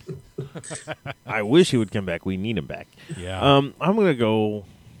 I wish he would come back. We need him back. Yeah. I'm gonna go.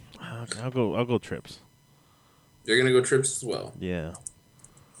 I'll go Trips. You're gonna go Trips as well. Yeah.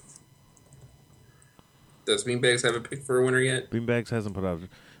 Does Beanbags have a pick for a winner yet? Beanbags hasn't put out.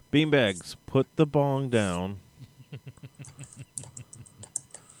 Beanbags, put the bong down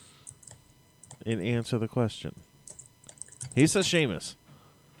and answer the question. He says Sheamus.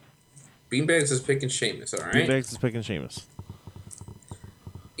 Beanbags is picking Sheamus, all right? Beanbags is picking Sheamus.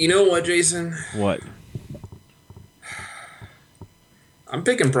 You know what, Jason? What? I'm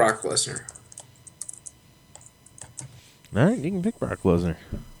picking Brock Lesnar. All right, you can pick Brock Lesnar.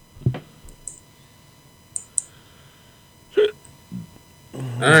 All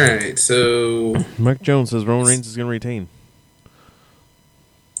right, so Mike Jones says Roman Reigns is going to retain.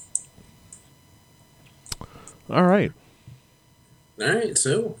 All right. All right,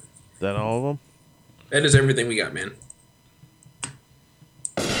 so Is that all of them? that is everything we got, man.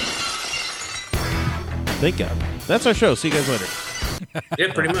 Thank God. That's our show. See you guys later.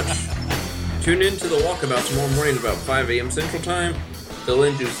 Yeah, pretty much. Tune in to the Walkabout tomorrow morning about 5 a.m. Central Time. Fill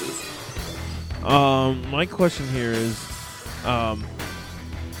in juices. My question here is, I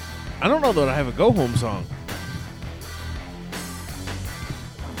don't know that I have a go home song.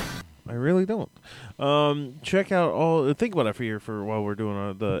 I really don't. Check out all. Think about it for while we're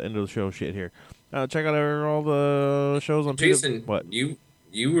doing the end of the show shit here. Check out all the shows on. Jason, what? You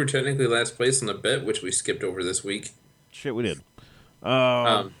were technically last place on the bet, which we skipped over this week. Shit, we did.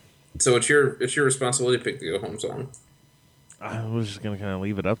 So it's your responsibility to pick the go home song. I was just gonna kind of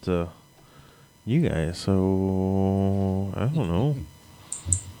leave it up to you guys. So I don't know.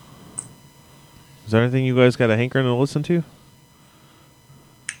 Is there anything you guys got a hankering to listen to?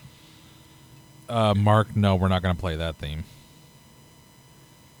 Mark, no, we're not going to play that theme.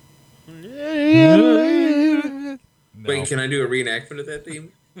 No. Wait, can I do a reenactment of that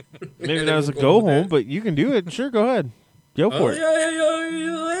theme? Maybe that was a go home, but you can do it. Sure, go ahead. Go for it.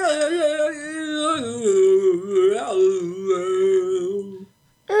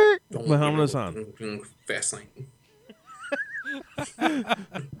 The helmet's on. Fast lane.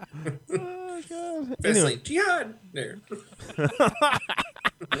 Oh, God. Fast lane. Jihad. There.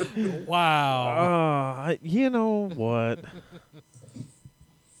 Wow. You know what?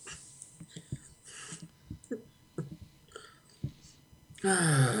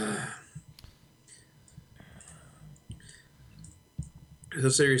 So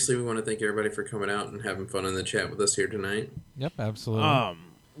seriously, we want to thank everybody for coming out and having fun in the chat with us here tonight. Yep, absolutely.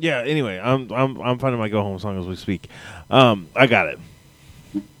 Yeah. Anyway, I'm finding my go home song as we speak. I got it.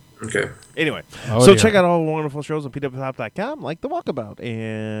 Okay. Anyway, Oh, so dear. check out all the wonderful shows on pwtop.com, like the Walkabout,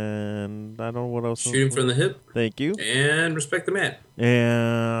 and I don't know what else. Shoot him from the hip. Thank you. And respect the mat.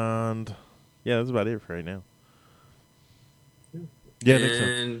 And yeah, that's about it for right now. Yeah, I think so.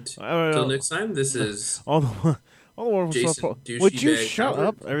 And All until next time, this is all the wonderful Jason, stuff. douchey Would you bag shut Howard.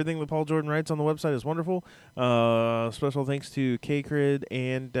 up? Everything that Paul Jordan writes on the website is wonderful. Special thanks to K-Crid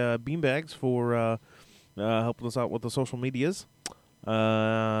and Beanbags for helping us out with the social medias. You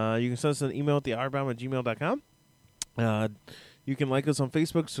can send us an email at thehourbound@gmail.com. You can like us on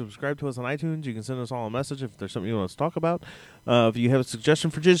Facebook, subscribe to us on iTunes. You can send us all a message if there's something you want us to talk about. If you have a suggestion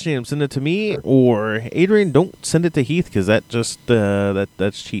for Jizz Jam, send it to me or Adrian. Don't send it to Heath because that just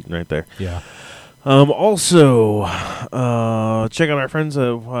that's cheating right there. Yeah. Also, check out our friends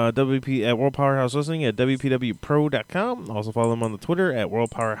at WP at World Powerhouse Listening at WPWPro.com. Also follow them on the Twitter at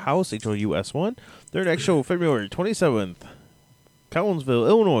World Powerhouse HOUS1. Their next show, February 27th, Collinsville,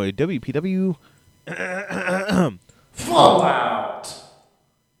 Illinois, WPW Fallout.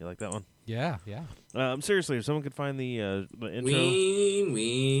 You like that one? Yeah, yeah. Seriously, if someone could find the intro.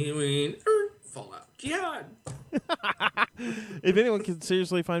 Ween, Fallout. Jihad. If anyone can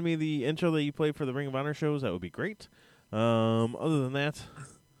seriously find me the intro that you play for the Ring of Honor shows, that would be great. Other than that,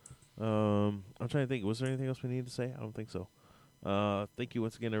 I'm trying to think. Was there anything else we need to say? I don't think so. Thank you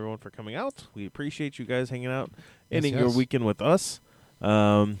once again, everyone, for coming out. We appreciate you guys hanging out, ending your weekend with us.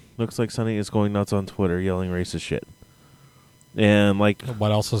 Looks like Sonny is going nuts on Twitter, yelling racist shit. And like,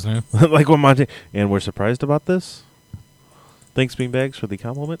 What else is new? like what Monty, and we're surprised about this. Thanks, Beanbags, for the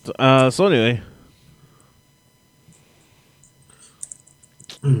compliment. So anyway,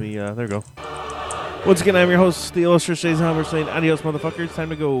 there we go. Once again, I'm your host, the illustrious Jason Halbert, saying adios, motherfuckers. Time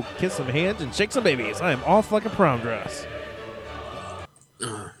to go kiss some hands and shake some babies. I am off like a prom dress.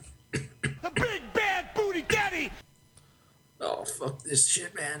 The big bad booty daddy. Oh, fuck this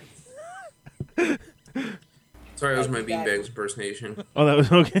shit, man. Sorry, that was my Beanbags impersonation. Oh, that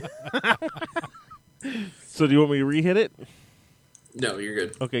was okay. So do you want me to re-hit it? No, you're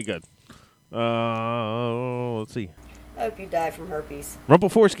good. Okay, good. Let's see. I hope you die from herpes. Rumple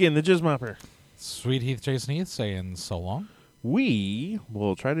Foreskin, the Jizz Mopper. Sweet Heath, Jason Heath saying so long. We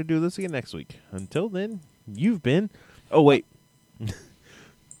will try to do this again next week. Until then, you've been... Oh, wait.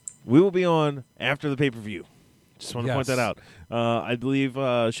 We will be on after the pay-per-view. Just want to point that out. I believe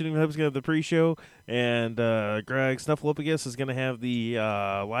Shooting the Hip is going to have the pre-show, and Greg Snuffleupagus is going to have the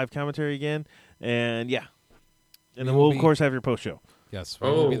live commentary again. And, yeah. And then we'll, of course, have your post-show. Yes, we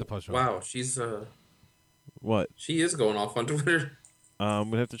will be the post show. Wow, she's What? she is going off on Twitter.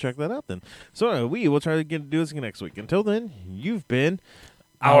 We'll have to check that out then. So we will try to do this again next week. Until then, you've been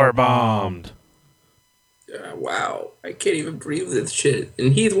Hour Bombed. Wow, I can't even breathe this shit.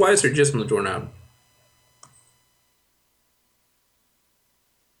 And Heath, why is there just on the doorknob?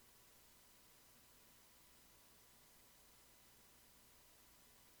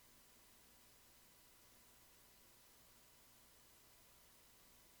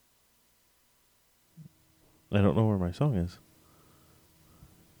 I don't know where my song is.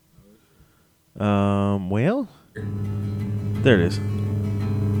 Well, there it is.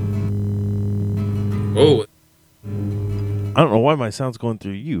 Oh, I don't know why my sound's going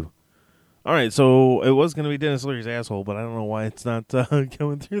through you. All right, so it was going to be Dennis Leary's asshole, but I don't know why it's not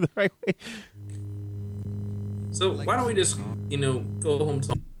going through the right way. so why don't we just, go home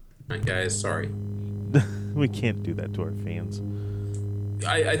tonight, guys? Sorry. We can't do that to our fans.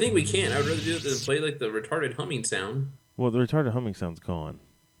 I think we can. I would rather do it than play like the retarded humming sound. Well, the retarded humming sound's gone.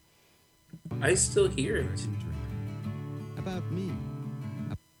 I still hear it. About me.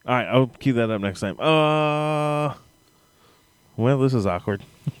 All right, I'll keep that up next time. Well, this is awkward.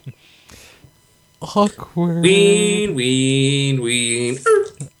 Awkward. Ween.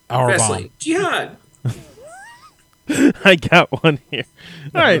 Hour Wrestling. Bomb. Jihad. I got one here.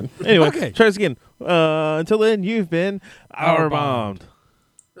 All right. Anyway, Okay. try this again. Until then, you've been Hour Bombed.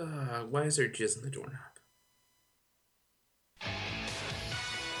 Why is there jizz in the doorknob?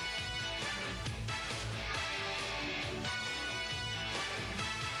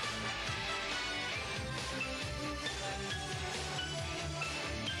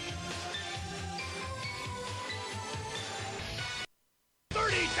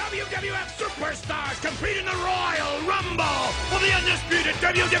 WWF superstars compete in the Royal Rumble for the undisputed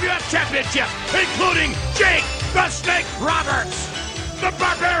WWF Championship, including Jake the Snake Roberts, the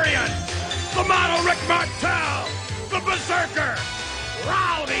Barbarian, the Model Rick Martel, the Berserker,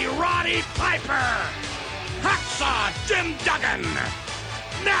 Rowdy Roddy Piper, Hacksaw Jim Duggan,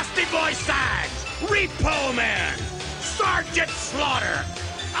 Nasty Boy Sags, Repo Man, Sergeant Slaughter,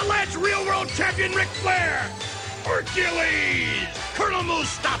 alleged real-world champion Ric Flair, Hercules, Colonel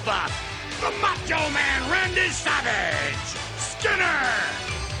Mustafa, the Macho Man Randy Savage, Skinner,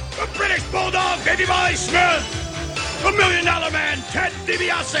 the British Bulldog Davey Boy Smith, the $1 Million Man Ted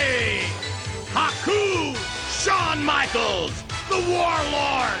DiBiase, Haku, Shawn Michaels, the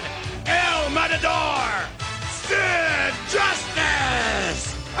Warlord, El Matador, Sid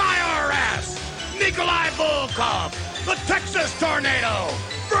Justice, IRS, Nikolai Volkov, the Texas Tornado,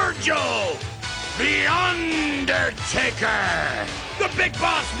 Virgil, The Undertaker, the Big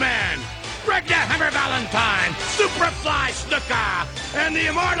Boss Man, Greg the Hammer Valentine, Superfly Snuka, and the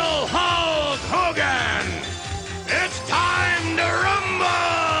immortal Hulk Hogan. It's time to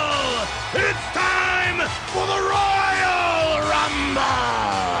rumble! It's time for the Royal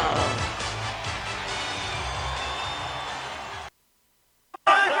Rumble!